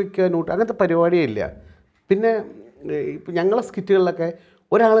എഴുതി വെക്കുക നോട്ട് അങ്ങനത്തെ പരിപാടിയേ ഇല്ല. പിന്നെ ഇപ്പം ഞങ്ങളെ സ്കിറ്റുകളിലൊക്കെ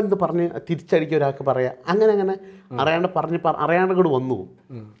ഒരാളെന്ത് പറഞ്ഞ് തിരിച്ചടിക്കുക, ഒരാൾക്ക് പറയാം, അങ്ങനെ അറിയാണ്ട് കൂടെ വന്നു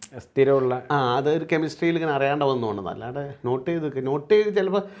സ്ഥിരമുള്ള അതൊരു കെമിസ്ട്രിയിൽ ഇങ്ങനെ അറിയാണ്ട് വന്നുകൊണ്ടത്. അല്ലാണ്ട് നോട്ട് ചെയ്ത്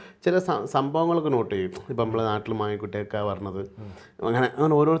ചിലപ്പോൾ ചില സംഭവങ്ങളൊക്കെ നോട്ട് ചെയ്യും. ഇപ്പം നമ്മളെ നാട്ടിൽ മാങ്ങിക്കുട്ടിയൊക്കെ പറഞ്ഞത്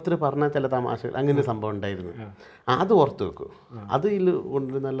അങ്ങനെ ഓരോരുത്തർ പറഞ്ഞ ചില തമാശകൾ അങ്ങനെ സംഭവം ഉണ്ടായിരുന്നു, അത് ഓർത്ത് വെക്കും. അത് ഇതിൽ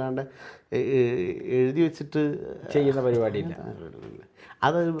കൊണ്ടുവരുന്നല്ലാണ്ട് എഴുതി വെച്ചിട്ട് ചെയ്യുന്ന പരിപാടിയില്ല.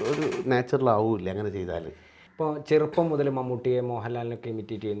 അത് ഒരു നാച്ചുറലാവില്ല അങ്ങനെ ചെയ്താൽ. ഇപ്പോൾ ചെറുപ്പം മുതൽ മമ്മൂട്ടിയെ മോഹൻലാലിനൊക്കെ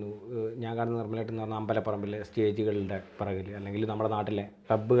ഇമിറ്റേറ്റ് ചെയ്യുന്നു. ഞാൻ കാണുന്ന നിർമ്മലായിട്ട് എന്ന് പറഞ്ഞാൽ അമ്പലപ്പറമ്പിലെ സ്റ്റേജുകളുടെ പിറകിൽ, അല്ലെങ്കിൽ നമ്മുടെ നാട്ടിലെ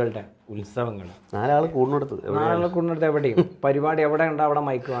ക്ലബ്ബുകളുടെ ഉത്സവങ്ങൾ, നാലാൾ കൂടുന്നിടത്ത് എവിടെയും പരിപാടി എവിടെ ഉണ്ടാവും അവിടെ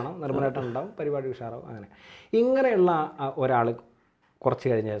മൈക്ക് വേണം, നിർമ്മലായിട്ട് ഉണ്ടാവും, പരിപാടി ഉഷാറാവും. അങ്ങനെ ഇങ്ങനെയുള്ള ഒരാൾ കുറച്ച്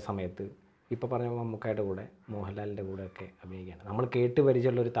കഴിഞ്ഞ സമയത്ത് ഇപ്പോൾ പറഞ്ഞ മമ്മൂക്കയുടെ കൂടെ മോഹൻലാലിൻ്റെ കൂടെയൊക്കെ അഭിനയിക്കുകയാണ്. നമ്മൾ കേട്ട്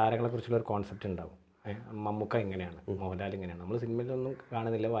പരിചയമുള്ള ഒരു താരങ്ങളെക്കുറിച്ചുള്ള ഒരു കോൺസെപ്റ്റ് ഉണ്ടാവും. മമ്മൂക്ക ഇങ്ങനെയാണ്, മോഹൻലാൽ ഇങ്ങനെയാണ്. നമ്മൾ സിനിമയിലൊന്നും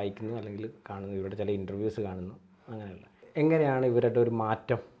കാണുന്നില്ല, വായിക്കുന്നു അല്ലെങ്കിൽ കാണുന്നു, ഇവിടെ ചില ഇൻ്റർവ്യൂസ് കാണുന്നു, അങ്ങനെയുള്ള. എങ്ങനെയാണ് ഇവരുടെ ഒരു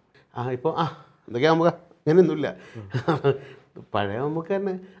മാറ്റം? ഇപ്പോൾ എന്തൊക്കെയാ നമുക്ക് അങ്ങനെയൊന്നുമില്ല. പഴയ നമുക്ക്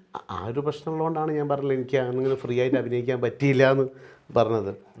തന്നെ ആ ഒരു പ്രശ്നമുള്ളതുകൊണ്ടാണ് ഞാൻ പറഞ്ഞത് എനിക്ക് അങ്ങനെ ഫ്രീ ആയിട്ട് അഭിനയിക്കാൻ പറ്റിയില്ല എന്ന്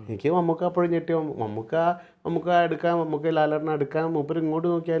പറഞ്ഞത്. എനിക്ക് മമ്മൂക്ക അപ്പോഴും ഞെട്ടി. മമ്മൂക്ക എടുക്കാം, മമ്മൂക്ക ലാലേട്ടനെ എടുക്കാം, മൂപ്പർ ഇങ്ങോട്ട്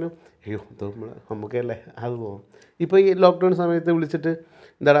നോക്കിയാലും അയ്യോ ഇത് മമ്മൂക്കയല്ലേ അത് പോകും. ഇപ്പോൾ ഈ ലോക്ക്ഡൗൺ സമയത്ത് വിളിച്ചിട്ട്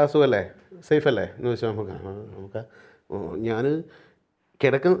എന്താടാ സുഖമല്ലേ, സേഫ് അല്ലേ എന്ന് ചോദിച്ചാൽ നമുക്ക് ഞാൻ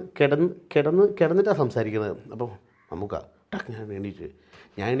കിടന്നിട്ടാണ് സംസാരിക്കുന്നത്. അപ്പോൾ മമ്മൂക്ക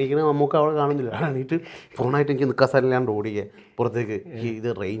ഞാൻ എണീക്കണ മമ്മൂക്ക അവിടെ കാണുന്നില്ല. എണീറ്റ് ഫോണായിട്ട് എനിക്ക് നിൽക്കാൻ സ്ഥലമില്ലാണ്ട് ഓടിക്കുക പുറത്തേക്ക്. ഇത്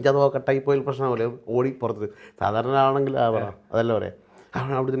റേഞ്ച് അഥവാ കട്ടായി പോയാൽ പ്രശ്നമാവില്ല, ഓടി പുറത്ത്. സാധാരണ ആണെങ്കിൽ അതല്ല പറയാം.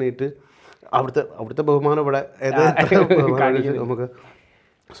 അവിടെ നിന്നിട്ട് അവിടുത്തെ ബഹുമാനം ഇവിടെ നമുക്ക്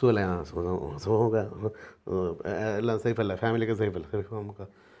സുഖമല്ലേ, സുഖമൊക്കെ എല്ലാം സേഫല്ലേ, ഫാമിലിയൊക്കെ സേഫല്ലേ, സേഫ് നമുക്ക്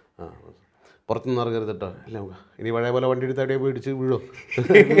പുറത്തുനിന്ന് ഇറങ്ങരുത് കേട്ടോ. ഇല്ല നമുക്ക് ഇനി പഴയ പോലെ വണ്ടി എടുത്ത് എവിടെയോ പോയി ഇടിച്ച് വീഴോ,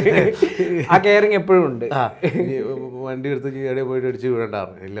 ആ കെയറിങ് എപ്പോഴും ഉണ്ട്. വണ്ടി എടുത്ത് എവിടെയോ പോയിട്ട് ഇടിച്ച്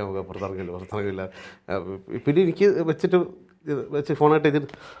വീഴണ്ടാറ്. ഇല്ല നമുക്ക് പുറത്തിറങ്ങില്ല. പിന്നെ എനിക്ക് വെച്ച് ഫോണായിട്ട് ഇതിൽ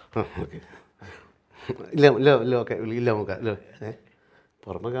ഓക്കെ ഇല്ല ഓക്കെ ഇല്ല നമുക്ക് ഇല്ല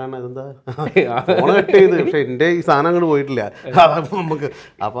പുറമെ കാണാൻ അതെന്താ ഫോൺ കട്ട് ചെയ്ത്. പക്ഷെ എൻ്റെ ഈ സാധനം അങ്ങോട്ട് പോയിട്ടില്ല നമുക്ക്.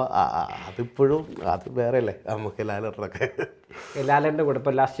 അപ്പോൾ അതിപ്പോഴും അത് വേറെ അല്ലേ നമുക്ക് ലാലേട്ടനൊക്കെ. ലാലേട്ടൻ്റെ കൂടെ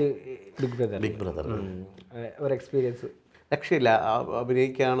ഇപ്പോൾ ലാസ്റ്റ് ബിഗ് ബ്രദർ ഒരു എക്സ്പീരിയൻസ് രക്ഷയില്ല.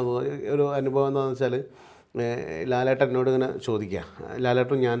 അഭിനയിക്കുകയാണ് ഒരു അനുഭവം എന്താണെന്ന് വെച്ചാൽ ലാലേട്ടൻ എന്നോട് ഇങ്ങനെ ചോദിക്കുക,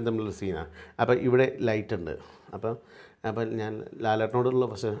 ലാലേട്ടനും ഞാൻ തമ്മിലുള്ള സീനാണ്. അപ്പോൾ ഇവിടെ ലൈറ്റ് ഉണ്ട്. അപ്പം ഞാൻ ലാലേട്ടനോടുള്ള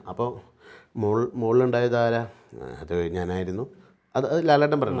പ്രശ്നം. അപ്പോൾ മുകളിലുണ്ടായത് ആരാ? അത് ഞാനായിരുന്നു. അത്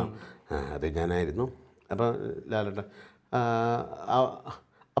ലാലേട്ടൻ പറയണം, അത് ഞാനായിരുന്നു. അപ്പം ലാലേട്ടൻ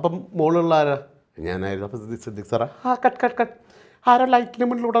അപ്പം മുകളിലുള്ള ആരാ? ഞാനായിരുന്നു. അപ്പം സിദ്ദിഖ് സാറാ കട്ട് ആരോ ലൈറ്റിന്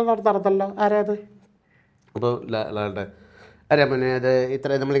മുന്നിലൂടെ നടന്നല്ലോ, ആരാ അത്? അപ്പോൾ ലാലേട്ടൻ അരെ മോനെ അത്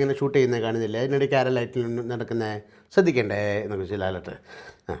ഇത്ര നമ്മളിങ്ങനെ ഷൂട്ട് ചെയ്യുന്നത് കാണുന്നില്ലേ, അതിനിടയ്ക്ക് ആരോ ലൈറ്റിൽ നടക്കുന്നത് ശ്രദ്ധിക്കണ്ടേ എന്നൊക്കെ ചോദിച്ചു ലാലേട്ടൻ.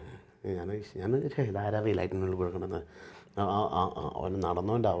 ഞാൻ ഇതാരാ ഈ ലൈറ്റിനുള്ളിൽ കൊടുക്കണമെന്ന്. അവൻ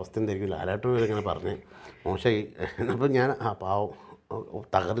നടന്നവൻ്റെ അവസ്ഥ എന്തായിരിക്കും ലാലേട്ടൻ ഇങ്ങനെ പറഞ്ഞ് മോശമായി. അപ്പോൾ ഞാൻ പാവം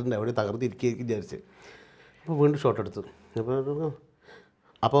എവിടെ തകർന്നിരിക്കുകയായിരിക്കും വിചാരിച്ച്. അപ്പോൾ വീണ്ടും ഷോട്ട് എടുത്തു.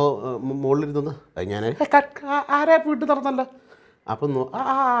 അപ്പോൾ മുകളിലിരുന്ന് ഞാൻ ആരാ വീട്ടിൽ നടന്നല്ലോ. അപ്പം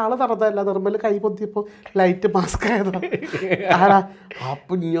ആള് നടന്നല്ല, നിർമ്മൽ കൈ പൊത്തിയപ്പോൾ ലൈറ്റ് മാസ്ക് ആയതാ ആരാ.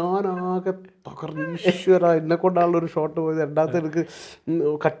 അപ്പം ഞാനാകെ തകർന്നീശ്വര, എന്നെ കൊണ്ടാണുള്ളൊരു ഷോട്ട് പോയത്. രണ്ടാമത്തെ എനിക്ക്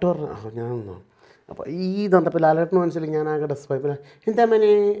കട്ട് പറഞ്ഞു. ഞാൻ അപ്പോൾ തന്നപ്പോൾ ലാലേട്ടന് മനസ്സിലായി ഞാനാകെ ഡ്രസ് പോയപ്പോൾ എന്താ മോനെ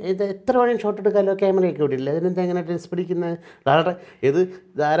ഇത് എത്ര വേണം ഷോട്ട് എടുക്കാമല്ലോ, ക്യാമറയൊക്കെ ഓടില്ല, അതിനെന്താ എങ്ങനെ ഡ്രസ് പിടിക്കുന്നത്? ലാലേട്ടൻ ഇത്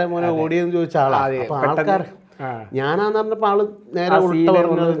ധാരാ മോനെ ഓടിയെന്ന് ചോദിച്ച ആളാണ്. അപ്പോൾ ആൾക്കാർ ഞാനാന്ന് പറഞ്ഞപ്പോൾ ആള് നേരെ ഉൾട്ട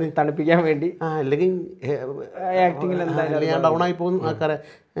പറഞ്ഞത് തണുപ്പിക്കാൻ വേണ്ടി അല്ലെങ്കിൽ ഞാൻ ഡൗൺ ആയി പോകും. ആൾക്കാരെ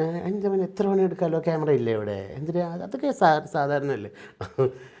എന്താ മോനെ എത്ര വേണം എടുക്കാമല്ലോ, ക്യാമറ ഇല്ലേ ഇവിടെ, എന്തിനാ അതൊക്കെ സാധാരണ അല്ലേ.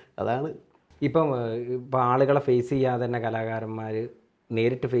 അതാണ് ഇപ്പം ആളുകളെ ഫേസ് ചെയ്യാതെ തന്നെ കലാകാരന്മാർ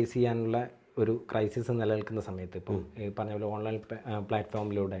നേരിട്ട് ഫേസ് ചെയ്യാനുള്ള ഒരു ക്രൈസിസ് നിലനിൽക്കുന്ന സമയത്ത് ഇപ്പം പറഞ്ഞ പോലെ ഓൺലൈൻ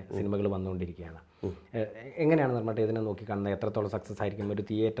പ്ലാറ്റ്ഫോമിലൂടെ സിനിമകൾ വന്നുകൊണ്ടിരിക്കുകയാണ്. എങ്ങനെയാണ് നമ്മുടെ ഇതിനെ നോക്കിക്കാണുന്നത്? എത്രത്തോളം സക്സസ് ആയിരിക്കും ഒരു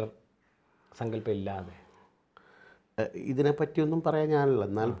തിയേറ്റർ സങ്കല്പം ഇല്ലാതെ? ഇതിനെപ്പറ്റിയൊന്നും പറയാൻ ഞാനല്ല.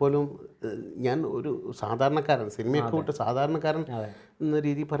 എന്നാൽ പോലും ഞാൻ ഒരു സാധാരണക്കാരൻ, സിനിമയൊക്കെ വിട്ട് സാധാരണക്കാരൻ എന്ന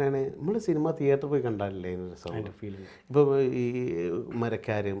രീതിയിൽ പറയണേ, നമ്മൾ സിനിമ തിയേറ്ററിൽ പോയി കണ്ടാലല്ലേ അതിന് ഫീലിംഗ്. ഇപ്പോൾ ഈ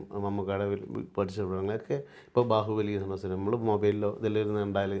മരക്കാരും മമ്മൂക്കാടെ പഠിച്ച വിവരങ്ങളൊക്കെ ഇപ്പോൾ ബാഹുബലി എന്ന സിനിമ നമ്മൾ മൊബൈലിലോ ഇതിലിരുന്ന്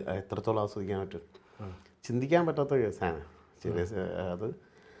കണ്ടാൽ എത്രത്തോളം ആസ്വദിക്കാൻ പറ്റും? ചിന്തിക്കാൻ പറ്റാത്ത കേസാണ്. അത്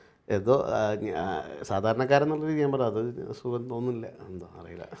ഏതോ സാധാരണക്കാരെന്നുള്ള രീതി ഞാൻ പറയാം, അത് സുഖം തോന്നുന്നില്ല, എന്തോ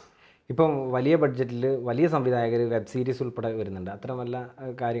അറിയില്ല. ഇപ്പം വലിയ ബഡ്ജറ്റിൽ വലിയ സംവിധായകർ വെബ് സീരീസ് ഉൾപ്പെടെ വരുന്നുണ്ട്. അത്തരം വല്ല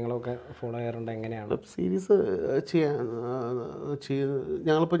കാര്യങ്ങളൊക്കെ ഫോളോ ചെയ്യാറുണ്ട്? എങ്ങനെയാണ് വെബ് സീരീസ്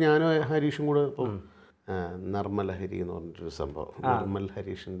ഞങ്ങളിപ്പോൾ ഞാനും ഹരീഷും കൂടെ ഇപ്പം നർമ്മലഹരി എന്ന് പറഞ്ഞിട്ടൊരു സംഭവം, നിർമ്മൽ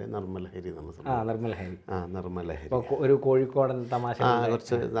ഹരീഷിൻ്റെ നർമ്മലഹരി എന്ന് പറഞ്ഞ സംഭവം. നിർമ്മലഹരി. നിർമ്മലഹരി ഒരു കോഴിക്കോടൻ തമാശ,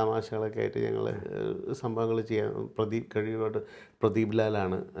 കുറച്ച് തമാശകളൊക്കെ ആയിട്ട് ഞങ്ങൾ സംഭവങ്ങൾ ചെയ്യാൻ പ്രദീപ്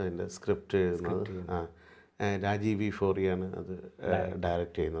ലാലാണ് അതിൻ്റെ സ്ക്രിപ്റ്റ് എഴുതുന്നത്. രാജീവ് വി ഫോറിയാണ് അത്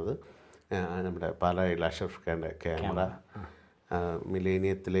ഡയറക്റ്റ് ചെയ്യുന്നത്. നമ്മുടെ പാലായിൽ അഷറഫ് ഖാൻ്റെ ക്യാമറ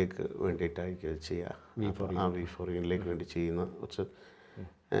മിലേനിയത്തിലേക്ക് വേണ്ടിയിട്ടായിരിക്കും ചെയ്യുക. വി ഫോറിയനിലേക്ക് വേണ്ടി ചെയ്യുന്ന കുറച്ച്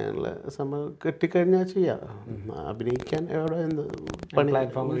ഉള്ള സംഭവം കിട്ടിക്കഴിഞ്ഞാൽ ചെയ്യാം. അഭിനയിക്കാൻ എവിടെ എന്ത് പണി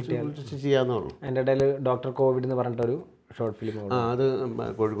ചെയ്യാന്നേ ഉള്ളൂ. അതിൻ്റെ ഇടയിൽ ഡോക്ടർ കോവിഡ് എന്ന് പറഞ്ഞിട്ടൊരു ഷോർട്ട് ഫിലിം. അത്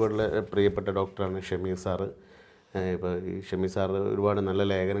കോഴിക്കോടിലെ പ്രിയപ്പെട്ട ഡോക്ടറാണ് ഷമീർ സാറ്. ഇപ്പോൾ ഈ ഷമീർ സാറ് ഒരുപാട് നല്ല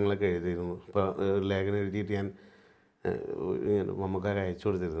ലേഖനങ്ങളൊക്കെ എഴുതിയിരുന്നു. ഇപ്പോൾ ലേഖനം എഴുതിയിട്ട് ഞാൻ നമുക്കൊക്കെ അയച്ചു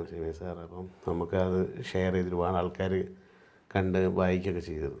കൊടുത്തിരുന്നു ഷമീർ സാർ. അപ്പം നമുക്കത് ഷെയർ ചെയ്ത് ഒരുപാട് ആൾക്കാർ കണ്ട് വായിക്കുകയൊക്കെ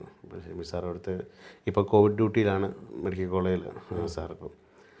ചെയ്തിരുന്നു. അപ്പോൾ ഷമീർ സാർ അവിടുത്തെ ഇപ്പോൾ കോവിഡ് ഡ്യൂട്ടിയിലാണ് മെഡിക്കൽ കോളേജിൽ സാറിപ്പം.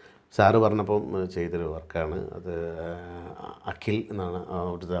 സാറ് പറഞ്ഞപ്പം ചെയ്തൊരു വർക്കാണ് അത്. അഖിൽ എന്നാണ്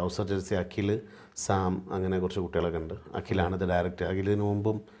അവിടുത്തെ ഹൗസ് സർജൻസി. അഖിൽ, സാം, അങ്ങനെ കുറച്ച് കുട്ടികളൊക്കെ ഉണ്ട്. അഖിലാണ് ഇത് ഡയറക്റ്റ്. അഖിലിന്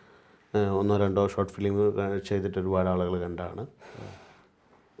മുമ്പും 1-2 ഷോർട്ട് ഫിലിം ചെയ്തിട്ട് ഒരുപാട് ആളുകൾ കണ്ടാണ്.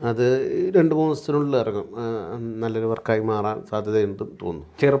 അത് 2-3 ദിവസത്തിനുള്ളിൽ ഇറങ്ങും. നല്ലൊരു വർക്കായി മാറാൻ സാധ്യതയുണ്ടെന്ന് തോന്നുന്നു.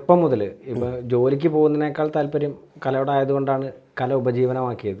 ചെറുപ്പം മുതൽ ഇപ്പോൾ ജോലിക്ക് പോകുന്നതിനേക്കാൾ താല്പര്യം കലയോട് ആയതുകൊണ്ടാണ് കല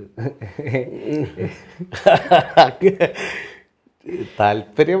ഉപജീവനമാക്കിയത്.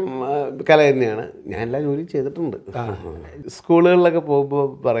 താല്പര്യം കല തന്നെയാണ്. ഞാൻ എല്ലാ ജോലിയും ചെയ്തിട്ടുണ്ട്. സ്കൂളുകളിലൊക്കെ പോകുമ്പോൾ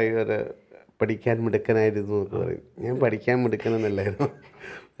പറയും പഠിക്കാൻ മിടുക്കനായിരുന്നു എന്നൊക്കെ പറയും. ഞാൻ പഠിക്കാൻ മിടുക്കനെന്നല്ലായിരുന്നു,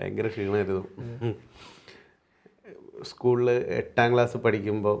 ഭയങ്കര ക്ഷീണമായിരുന്നു. സ്കൂളിൽ 8ാം ക്ലാസ്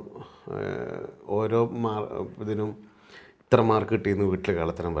പഠിക്കുമ്പോൾ ഓരോ ഇതിനും ഇത്ര മാർക്ക് കിട്ടിയെന്ന് വീട്ടിൽ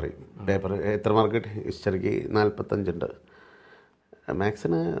കളത്തരം പറയും. പേപ്പർ എത്ര മാർക്ക് കിട്ടി? ഹിസ്റ്ററിക്ക് 45 ഉണ്ട്,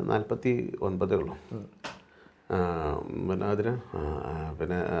 മാത്സിന് 49 ഉള്ളൂ, പിന്നെ അതിന്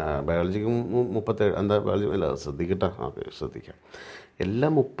പിന്നെ ബയോളജിക്ക് 37. എന്താ ബയോളജി അല്ല ശ്രദ്ധിക്കട്ടെ, ഓക്കെ ശ്രദ്ധിക്കാം.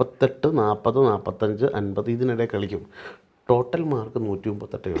 എല്ലാം 38, 40, 45, 50 ഇതിനിടെ കളിക്കും. ടോട്ടൽ മാർക്ക്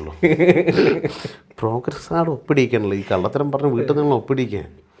 138 ഉള്ളൂ. പ്രോഗ്രസ് കാർഡ് ഒപ്പിടിക്കാനല്ലോ ഈ കള്ളത്തരം പറഞ്ഞ് വീട്ടിൽ നിന്ന് ഒപ്പിടിക്കാൻ.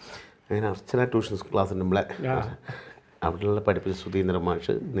 അങ്ങനെ അർച്ചന ട്യൂഷൻ ക്ലാസ്സുണ്ട് നമ്മളെ. അവിടെയുള്ള പഠിപ്പിച്ച സുധീന്ദ്രൻ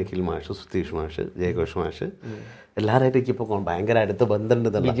മാഷ്, നിഖിൽ മാഷ്, സുധീഷ് മാഷ്, ജയഘോഷ് മാഷ്, എല്ലാവരായിട്ട് എനിക്കിപ്പോൾ ഭയങ്കര അടുത്ത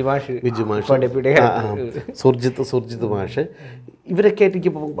ബന്ധമുണ്ടെന്നല്ല. ബിജു മാഷ്, സുർജിത്ത് മാഷ്, ഇവരൊക്കെ ആയിട്ട്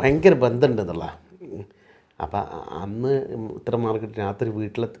എനിക്കിപ്പോൾ ഭയങ്കര ബന്ധമുണ്ടെന്നുള്ള. അപ്പം അന്ന് ഇത്ര മാർക്ക് രാത്രി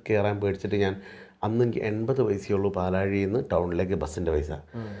വീട്ടിൽ കയറാൻ പേടിച്ചിട്ട് ഞാൻ അന്ന് എനിക്ക് 80 പൈസയുള്ളൂ പാലാഴിയിൽ നിന്ന് ടൗണിലേക്ക് ബസ്സിൻ്റെ പൈസ.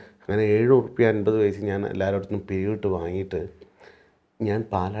 അങ്ങനെ 7 ഉറുപ്പ്യ 50 പൈസ ഞാൻ എല്ലാവരുടെ പിരിവിട്ട് വാങ്ങിയിട്ട് ഞാൻ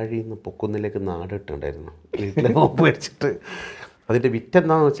പാലാഴിയിൽ നിന്ന് പൊക്കുന്നിലേക്ക് നാടിട്ടുണ്ടായിരുന്നു വീട്ടിലെ മേടിച്ചിട്ട്. അതിൻ്റെ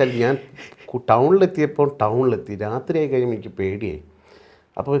വിറ്റെന്താണെന്ന് വെച്ചാൽ ഞാൻ ടൗണിലെത്തി രാത്രിയായി കഴിയുമ്പോൾ എനിക്ക് പേടിയായി.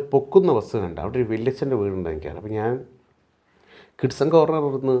 അപ്പോൾ പൊക്കുന്ന ബസ് കണ്ട അവിടെ ഒരു വല്യച്ഛൻ്റെ വീടുണ്ട് എനിക്കാണ്. അപ്പോൾ ഞാൻ കിഡ്സൺ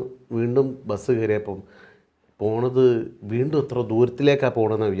കോർണറിൽ നിന്ന് വീണ്ടും ബസ് കയറിയപ്പം പോണത് വീണ്ടും എത്ര ദൂരത്തിലേക്കാണ്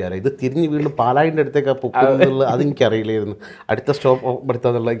പോകണമെന്ന് വിചാരം. ഇത് തിരിഞ്ഞ് വീണ്ടും പാലായിൻ്റെ അടുത്തേക്കാണ് പൊക്കുന്നുള്ളത് അതെനിക്കറിയില്ലായിരുന്നു. അടുത്ത സ്റ്റോപ്പ്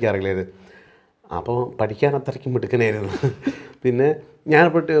എടുത്താന്നുള്ളത് എനിക്കറിയില്ലായിരുന്നു. അപ്പോൾ പഠിക്കാൻ അത്രയ്ക്കും മിടുക്കനായിരുന്നു. പിന്നെ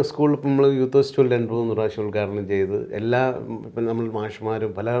ഞാനിപ്പോൾ സ്കൂളിൽ നമ്മൾ യൂത്ത് ഫെസ്റ്റിവൽ 2-3 പ്രാവശ്യം ഉദ്ഘാടനം ചെയ്ത് ഇപ്പം നമ്മൾ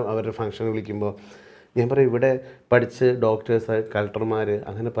മാഷ്മാരും പല അവരുടെ ഫംഗ്ഷൻ വിളിക്കുമ്പോൾ ഞാൻ പറയും ഇവിടെ പഠിച്ച് ഡോക്ടേഴ്സ്, കളക്ടർമാർ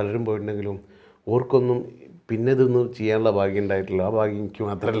അങ്ങനെ പലരും പോയിട്ടുണ്ടെങ്കിലും ഓർക്കൊന്നും പിന്നെ ഇതൊന്നും ചെയ്യാനുള്ള ഭാഗ്യം ഉണ്ടായിട്ടില്ല. ആ ഭാഗ്യം എനിക്ക്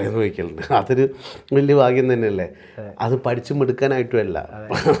മാത്രമല്ല എന്ന് ചോദിക്കലുണ്ട്. അതൊരു വലിയ ഭാഗ്യം തന്നെയല്ലേ. അത് പഠിച്ച് മിടുക്കാനായിട്ടുമല്ല,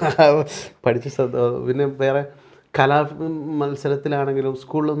 പഠിച്ച് പിന്നെ വേറെ കലാ മത്സരത്തിലാണെങ്കിലും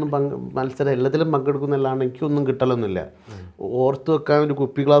സ്കൂളിലൊന്നും മത്സരം എല്ലാത്തിലും പങ്കെടുക്കുന്നതല്ലാണ്ട് എനിക്കൊന്നും കിട്ടലൊന്നുമില്ല. ഓർത്ത് വെക്കാൻ ഒരു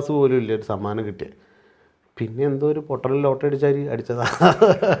കുപ്പി ഗ്ലാസ് പോലും ഇല്ല ഒരു സമ്മാനം കിട്ടിയത്. പിന്നെ എന്തോ ഒരു പൊട്ടലിൽ ലോട്ടറി അടിച്ചതാ.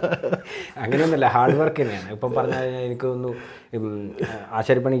 അങ്ങനെയൊന്നുമല്ല, ഹാർഡ് വർക്ക് തന്നെയാണ്. ഇപ്പം പറഞ്ഞു കഴിഞ്ഞാൽ എനിക്ക് തോന്നുന്നു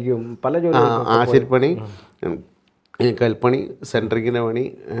ആശാരിപ്പണിക്കും പല ജോലിയും, ആശാരിപ്പണി, കൽപ്പണി, സെൻട്രിങ്ങിൻ്റെ പണി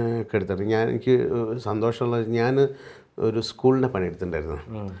ഒക്കെ എടുത്തിട്ടുണ്ട്. എനിക്ക് സന്തോഷമുള്ളത് ഞാൻ ഒരു സ്കൂളിൻ്റെ പണിയെടുത്തിട്ടുണ്ടായിരുന്നു.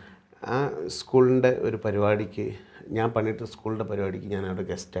 ആ സ്കൂളിൻ്റെ ഒരു പരിപാടിക്ക് ഞാൻ പണിയെടുത്ത സ്കൂളിൻ്റെ പരിപാടിക്ക് ഞാൻ അവിടെ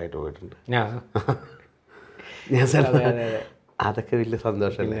ഗസ്റ്റായിട്ട് പോയിട്ടുണ്ട്. ഞാൻ അതൊക്കെ വലിയ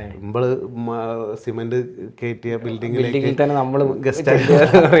സന്തോഷമല്ലേ. നമ്മൾ സിമെൻറ്റ് കയറ്റിയ ബിൽഡിങ്ങിലേക്ക് തന്നെ നമ്മൾ ഗസ്റ്റായിട്ട്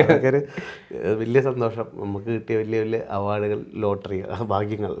അതൊക്കെ വലിയ സന്തോഷം. നമുക്ക് കിട്ടിയ വലിയ വലിയ അവാർഡുകൾ, ലോട്ടറി,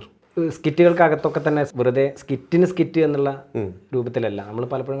 ഭാഗ്യങ്ങൾ. സ്കിറ്റുകൾക്കകത്തൊക്കെ തന്നെ വെറുതെ സ്കിറ്റ് എന്നുള്ള രൂപത്തിലല്ല, നമ്മൾ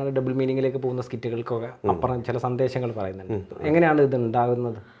പലപ്പോഴും ഡബിൾ മീനിങ്ങിലേക്ക് പോകുന്ന സ്കിറ്റുകൾക്കൊക്കെ അപ്പുറം ചില സന്ദേശങ്ങൾ പറയുന്നുണ്ട്. എങ്ങനെയാണ് ഇത്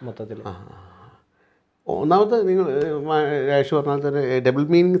ഉണ്ടാകുന്നത് മൊത്തത്തിൽ? ഒന്നാമത് നിങ്ങൾ രാജേഷ് പറഞ്ഞാൽ തന്നെ ഡബിൾ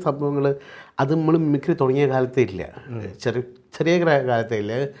മീനിങ് സംഭവങ്ങൾ അത് നമ്മൾ മിമിക്രി തുടങ്ങിയ കാലത്തേ ഇല്ല, ചെറിയ കാലത്തേ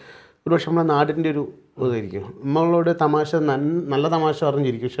ഇല്ല. ഒരു പക്ഷെ നമ്മുടെ നാടിൻ്റെ ഒരു ഇതായിരിക്കും. നമ്മളോട് തമാശ നല്ല തമാശ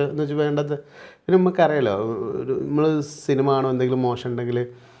പറഞ്ഞിരിക്കും. പക്ഷെ എന്ന് വെച്ചാൽ വേണ്ടത് പിന്നെ നമുക്കറിയാലോ, ഒരു നമ്മൾ സിനിമ കാണോ എന്തെങ്കിലും മോശം ഉണ്ടെങ്കിൽ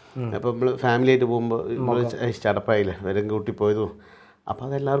അപ്പോൾ നമ്മൾ ഫാമിലി ആയിട്ട് പോകുമ്പോൾ നമ്മൾ ചടപ്പായില്ലേ വരും കൂട്ടി പോയതും, അപ്പോൾ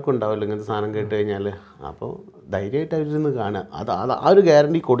അതെല്ലാവർക്കും ഉണ്ടാവില്ല ഇങ്ങനത്തെ സാധനം കേട്ട് കഴിഞ്ഞാൽ. അപ്പോൾ ധൈര്യമായിട്ട് അവരിന്ന് കാണുക, അത് ആ ഒരു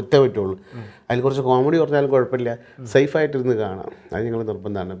ഗ്യാരണ്ടി കൊടുത്തേ പറ്റുള്ളൂ. അതിൽ കുറച്ച് കോമഡി പറഞ്ഞാലും കുഴപ്പമില്ല, സേഫായിട്ടിരുന്ന് കാണാം, അത് ഞങ്ങൾ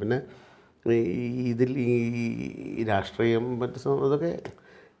നിർബന്ധമാണ്. പിന്നെ ഇതിൽ ഈ രാഷ്ട്രീയം മറ്റു അതൊക്കെ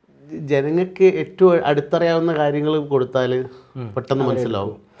ജനങ്ങൾക്ക് ഏറ്റവും അടുത്തറിയാവുന്ന കാര്യങ്ങൾ കൊടുത്താൽ പെട്ടെന്ന്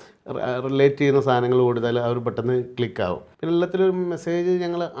മനസ്സിലാവും. റിലേറ്റ് ചെയ്യുന്ന സാധനങ്ങൾ കൊടുത്താൽ അവർ പെട്ടെന്ന് ക്ലിക്കാവും. പിന്നെ എല്ലാത്തിലും ഒരു മെസ്സേജ്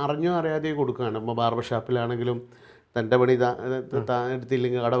ഞങ്ങൾ അറിഞ്ഞോ അറിയാതെയോ കൊടുക്കുകയാണ്. ഇപ്പോൾ ബാർബർ ഷാപ്പിലാണെങ്കിലും തൻ്റെ പണി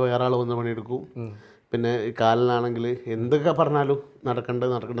എടുത്തില്ലെങ്കിൽ അവിടെ വേറെ ആൾ വന്ന് പണിയെടുക്കും. പിന്നെ കാലിലാണെങ്കിൽ എന്തൊക്കെ പറഞ്ഞാലും നടക്കേണ്ട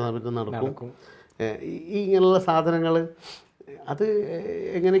സമയത്ത് നടക്കും. ഈ ഇങ്ങനെയുള്ള സാധനങ്ങൾ അത്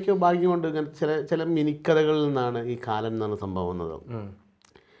എങ്ങനെയൊക്കെയോ ഭാഗ്യം കൊണ്ട് ഇങ്ങനെ ചില മിനിക്കഥകളിൽ നിന്നാണ് ഈ കാലൻ എന്നാണ് സംഭവം വന്നത്.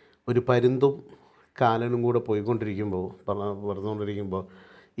 ഒരു പരുന്തും കാലനും കൂടെ പോയിക്കൊണ്ടിരിക്കുമ്പോൾ പറഞ്ഞുകൊണ്ടിരിക്കുമ്പോൾ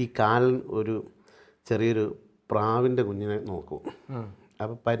ഈ കാലൻ ഒരു ചെറിയൊരു പ്രാവിൻ്റെ കുഞ്ഞിനെ നോക്കും.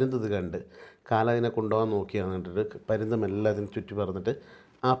 അപ്പോൾ പരുന്ത് ഇത് കണ്ട് കാലതിനെ കൊണ്ടുപോകാൻ നോക്കിയാന്ന് കണ്ടിട്ട് പരുന്ത് മെല്ലെ അതിന് ചുറ്റി പറഞ്ഞിട്ട്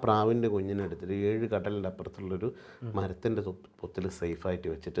ആ പ്രാവിൻ്റെ കുഞ്ഞിനെ എടുത്തിട്ട് 7 കടലിൻ്റെ അപ്പുറത്തുള്ളൊരു മരത്തിൻ്റെ പൊത്തിൽ സേഫായിട്ട്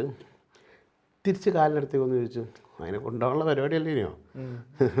വെച്ചിട്ട് തിരിച്ച് കാലിനടുത്തേക്ക് ഒന്ന് ചോദിച്ചു, അതിനെ കൊണ്ടുപോകാനുള്ള പരിപാടിയല്ലേ ഇനിയോ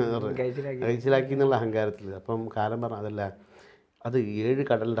കഴിച്ചിലാക്കി എന്നുള്ള അഹങ്കാരത്തിൽ. അപ്പം കാലം പറഞ്ഞു അതല്ല, അത് 7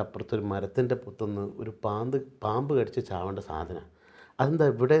 കടലിൻ്റെ അപ്പുറത്തൊരു മരത്തിൻ്റെ പൊത്തുനിന്ന് ഒരു പാമ്പ് കടിച്ച് ചാവേണ്ട സാധനം, അതെന്താ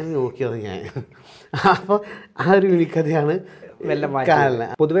ഇവിടെ നോക്കിയത് ഞാൻ. അപ്പോൾ ആ ഒരു മിനിക്കഥയാണ് കാലൻ.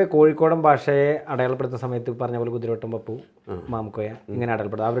 പൊതുവെ കോഴിക്കോടൻ ഭാഷയെ അടയാളപ്പെടുത്തുന്ന സമയത്ത് പറഞ്ഞ പോലെ കുതിരവട്ടം പപ്പു, മാമുക്കോയ ഇങ്ങനെ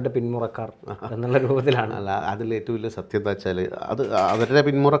അടയാളപ്പെടുത്തും, അവരുടെ പിന്മുറക്കാർ എന്നുള്ള രൂപത്തിലാണ്. അല്ല, അതിൽ ഏറ്റവും വലിയ സത്യം എന്താ വെച്ചാൽ അത് അവരുടെ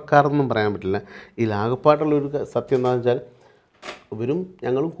പിന്മുറക്കാരെന്നൊന്നും പറയാൻ പറ്റില്ല. ഈ ലാഘപ്പാട്ടുള്ളൊരു സത്യം എന്താണെന്ന് വെച്ചാൽ ഇവരും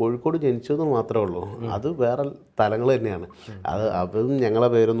ഞങ്ങളും കോഴിക്കോട് ജനിച്ചതെന്ന് മാത്രമേ ഉള്ളൂ. അത് വേറെ തലങ്ങൾ തന്നെയാണ്. അതും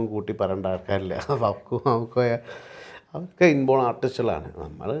ഞങ്ങളെ പേരൊന്നും കൂട്ടി പറയേണ്ട ആൾക്കാരില്ല. മാമുക്കോയ അവർക്ക് ഇൻബോൺ ആർട്ടിസ്റ്റുകളാണ്.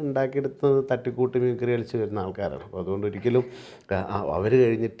 നമ്മൾ ഉണ്ടാക്കിയെടുത്തത് തട്ടിക്കൂട്ടി മിമിക്രി കളിച്ച് വരുന്ന ആൾക്കാരാണ്. അപ്പോൾ അതുകൊണ്ട് ഒരിക്കലും അവർ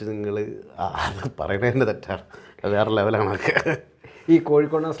കഴിഞ്ഞിട്ട് നിങ്ങൾ അത് പറയണതിൻ്റെ തെറ്റാണ്, അത് വേറെ ലെവലാണ്. അതൊക്കെ ഈ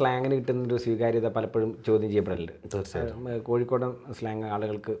കോഴിക്കോടൻ സ്ലാങ്ങിന് കിട്ടുന്നൊരു സ്വീകാര്യത പലപ്പോഴും ചോദ്യം ചെയ്യപ്പെടലുണ്ട്. തീർച്ചയായും കോഴിക്കോടൻ സ്ലാങ്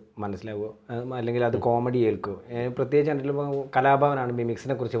ആളുകൾക്ക് മനസ്സിലാവുമോ അല്ലെങ്കിൽ അത് കോമഡി കേൾക്കുമോ? പ്രത്യേകിച്ച് കണ്ടിട്ടുള്ള കലാഭവനാണ്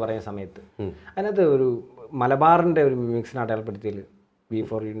മിമിക്സിനെ കുറിച്ച് പറയുന്ന സമയത്ത് അതിനകത്ത് ഒരു മലബാറിൻ്റെ ഒരു മിമിക്സിനെ അടയാളപ്പെടുത്തിയതിൽ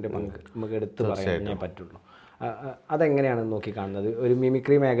B4Uൻ്റെ പങ്ക് നമുക്ക് എടുത്ത് പറയാനേ പറ്റുള്ളൂ. അതെങ്ങനെയാണ് നോക്കി കാണുന്നത് ഒരു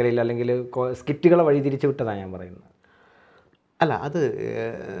മിമിക്രി മേഖലയിൽ, അല്ലെങ്കിൽ സ്കിറ്റുകളെ വഴി തിരിച്ചു വിട്ടതാണ് ഞാൻ പറയുന്നത്? അല്ല, അത്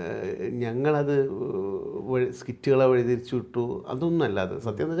ഞങ്ങളത് സ്കിറ്റുകളെ വഴിതിരിച്ചു വിട്ടു അതൊന്നുമല്ല. അത്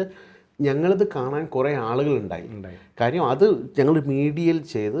സത്യം എന്ന് വെച്ചാൽ ഞങ്ങളത് കാണാൻ കുറേ ആളുകളുണ്ടായി. കാര്യം അത് ഞങ്ങൾ മീഡിയയിൽ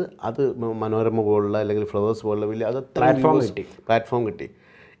ചെയ്ത് അത് മനോരമ പോലുള്ള അല്ലെങ്കിൽ ഫ്ലവേഴ്സ് പോലുള്ള വലിയ അത് പ്ലാറ്റ്ഫോം കിട്ടി.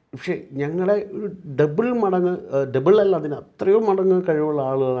 പക്ഷേ ഞങ്ങളെ ഒരു ഡബിൾ അല്ല അതിന് അത്രയോ മടങ്ങ് കഴിവുള്ള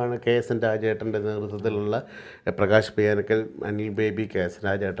ആളുകളാണ് KSN രാജേട്ടൻ്റെ നേതൃത്വത്തിലുള്ള പ്രകാശ് പിയാനക്കൽ, അനിൽ ബേബി, KSN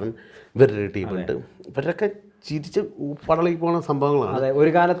രാജേട്ടൻ, ഇവരുടെ ടീമുണ്ട്. ഇവരൊക്കെ ചിരിച്ച് പടലേക്ക് പോകുന്ന സംഭവങ്ങളാണ്.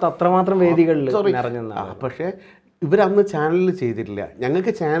 ഒരു കാലത്ത് അത്രമാത്രം വേദികളിൽ. പക്ഷേ ഇവരന്ന് ചാനലിൽ ചെയ്തിട്ടില്ല.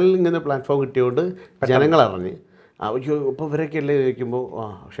 ഞങ്ങൾക്ക് ചാനലിൽ ഇങ്ങനെ പ്ലാറ്റ്ഫോം കിട്ടിയതുകൊണ്ട് ജനങ്ങളറിഞ്ഞ് ഇപ്പോൾ ഇവരൊക്കെ അല്ലേ ചോദിക്കുമ്പോൾ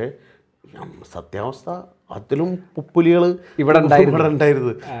പക്ഷേ സത്യാവസ്ഥ അതിലും പുപ്പുലികൾ ഇവിടെ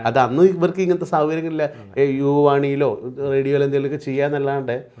ഉണ്ടായിരുന്നു. അത് അന്ന് ഇവർക്ക് ഇങ്ങനത്തെ സൗകര്യങ്ങളില്ല. യുവാണിയിലോ റേഡിയോയിലോ എന്തെങ്കിലുമൊക്കെ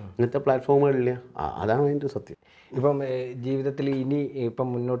ചെയ്യാന്നല്ലാണ്ട് ഇങ്ങനത്തെ പ്ലാറ്റ്ഫോമുകളില്ല. അതാണ് അതിൻ്റെ സത്യം. ഇപ്പം ജീവിതത്തിൽ ഇനി ഇപ്പം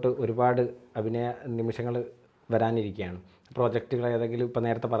മുന്നോട്ട് ഒരുപാട് അഭിനയ നിമിഷങ്ങൾ വരാനിരിക്കുകയാണ്. പ്രോജക്റ്റുകൾ ഏതെങ്കിലും ഇപ്പം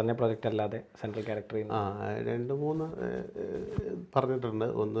നേരത്തെ പറഞ്ഞ പ്രോജക്റ്റ് അല്ലാതെ സെൻട്രൽ ക്യാരക്ടർ 2-3 പറഞ്ഞിട്ടുണ്ട്.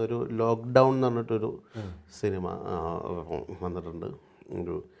 ഒന്നൊരു ലോക്ക്ഡൗൺ എന്ന് പറഞ്ഞിട്ടൊരു സിനിമ വന്നിട്ടുണ്ട്.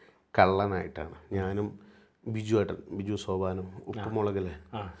 ഒരു കള്ളനായിട്ടാണ് ഞാനും ബിജു സോപാനും ഉപ്പുമുളകിലെ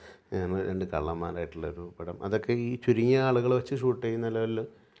ഞാൻ 2 കള്ളന്മാരായിട്ടുള്ളൊരു പടം. അതൊക്കെ ഈ ചുരുങ്ങിയ ആളുകൾ വെച്ച് ഷൂട്ട് ചെയ്യുന്ന ലെവലിൽ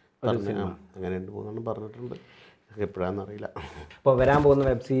അങ്ങനെ 2-3 പറഞ്ഞിട്ടുണ്ട്. എപ്പോഴാണെന്നറിയില്ല. അപ്പോൾ വരാൻ പോകുന്ന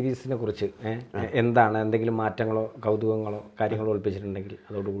വെബ് സീരീസിനെ കുറിച്ച് എന്താണ്, എന്തെങ്കിലും മാറ്റങ്ങളോ കൗതുകങ്ങളോ കാര്യങ്ങളോ ഒളിപ്പിച്ചിട്ടുണ്ടെങ്കിൽ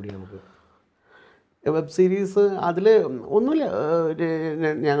അതോടുകൂടി നമുക്ക്. വെബ് സീരീസ് അതിൽ ഒന്നുമില്ല,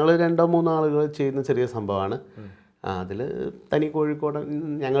 ഞങ്ങൾ 2-3 ആളുകൾ ചെയ്യുന്ന ചെറിയ സംഭവമാണ്. അതിൽ തനി കോഴിക്കോട്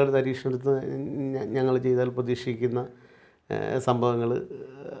ഞങ്ങളുടെ പരീക്ഷണത്തിൽ ഞങ്ങൾ ചെയ്താൽ പ്രതീക്ഷിക്കുന്ന സംഭവങ്ങൾ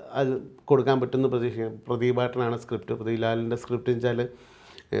അത് കൊടുക്കാൻ പറ്റുന്ന പ്രദീപാട്ടനാണ് സ്ക്രിപ്റ്റ്. പ്രദീപ്ലാലിൻ്റെ സ്ക്രിപ്റ്റ് എന്ന് വെച്ചാൽ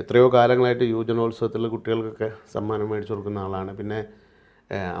എത്രയോ കാലങ്ങളായിട്ട് യുവജനോത്സവത്തിലുള്ള കുട്ടികൾക്കൊക്കെ സമ്മാനം മേടിച്ചു കൊടുക്കുന്ന ആളാണ്. പിന്നെ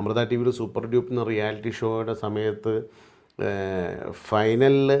അമൃത TV സൂപ്പർ ഡ്യൂപ്പ് എന്ന റിയാലിറ്റി ഷോയുടെ സമയത്ത്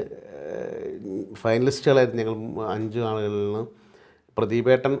ഫൈനലിസ്റ്റുകളായിരുന്നു ഞങ്ങൾ 5 ആളുകളിൽ നിന്ന്.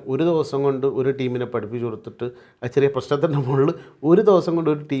 പ്രദീപേട്ടൻ ഒരു ദിവസം കൊണ്ട് ഒരു ടീമിനെ പഠിപ്പിച്ചു കൊടുത്തിട്ട് ആ ചെറിയ പ്രശ്നത്തിൻ്റെ മുകളിൽ ഒരു ദിവസം കൊണ്ട്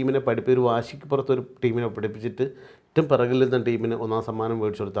ഒരു ടീമിനെ ഒരു വാശിക്ക് പുറത്തൊരു ടീമിനെ പഠിപ്പിച്ചിട്ട് ഏറ്റവും പിറകിൽ നിന്ന ടീമിന് 1ാം സമ്മാനം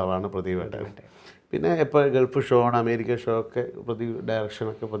മേടിച്ചു കൊടുത്ത ആളാണ് പ്രദീപേട്ടൻ. പിന്നെ ഇപ്പോൾ ഗൾഫ് ഷോ ആണ്, അമേരിക്ക ഷോ ഒക്കെ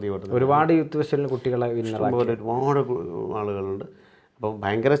ഡയറക്ഷനൊക്കെ പ്രദീപേട്ടൻ. ഒരുപാട് യൂത്ത് ഫെസ്റ്റിവലിന് കുട്ടികളെ ഒരുപാട് ആളുകളുണ്ട്. അപ്പം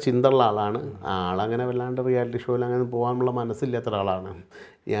ഭയങ്കര ചിന്തയുള്ള ആളാണ്. ആളങ്ങനെ വല്ലാണ്ട് റിയാലിറ്റി ഷോയിൽ അങ്ങനെ പോകാനുള്ള മനസ്സില്ലാത്ത ഒരാളാണ്.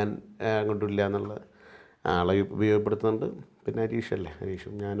 ഞാൻ അങ്ങോട്ടില്ല എന്നുള്ള ആളെ ഉപയോഗപ്പെടുത്തുന്നുണ്ട്. പിന്നെ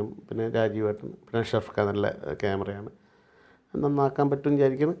ഹരീഷും ഞാനും പിന്നെ രാജീവേട്ടൻ പിന്നെ ഷെഫ്ക നല്ല ക്യാമറയാണ്, നന്നാക്കാൻ പറ്റും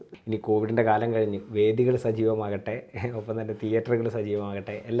വിചാരിക്കുന്നു. ഇനി കോവിഡിൻ്റെ കാലം കഴിഞ്ഞ് വേദികൾ സജീവമാകട്ടെ, ഒപ്പം തന്നെ തിയേറ്ററുകൾ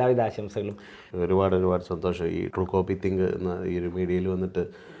സജീവമാകട്ടെ. എല്ലാവിധ ആശംസകളും. ഒരുപാട് സന്തോഷം. ഈ ട്രൂ കോപ്പി തിങ്ക് എന്ന ഈ ഒരു മീഡിയയിൽ വന്നിട്ട്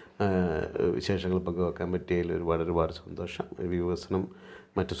വിശേഷങ്ങൾ പങ്കുവെക്കാൻ പറ്റിയതിൽ ഒരുപാട് സന്തോഷം. വ്യൂവേഴ്സിനും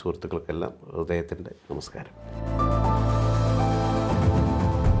മറ്റു സുഹൃത്തുക്കൾക്കെല്ലാം ഹൃദയത്തിൻ്റെ നമസ്കാരം.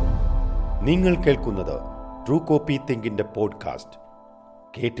 നിങ്ങൾ കേൾക്കുന്നത് ട്രൂ കോപ്പി തിങ്കിൻ്റെ പോഡ്കാസ്റ്റ്.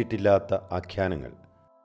 കേട്ടിട്ടില്ലാത്ത ആഖ്യാനങ്ങൾ.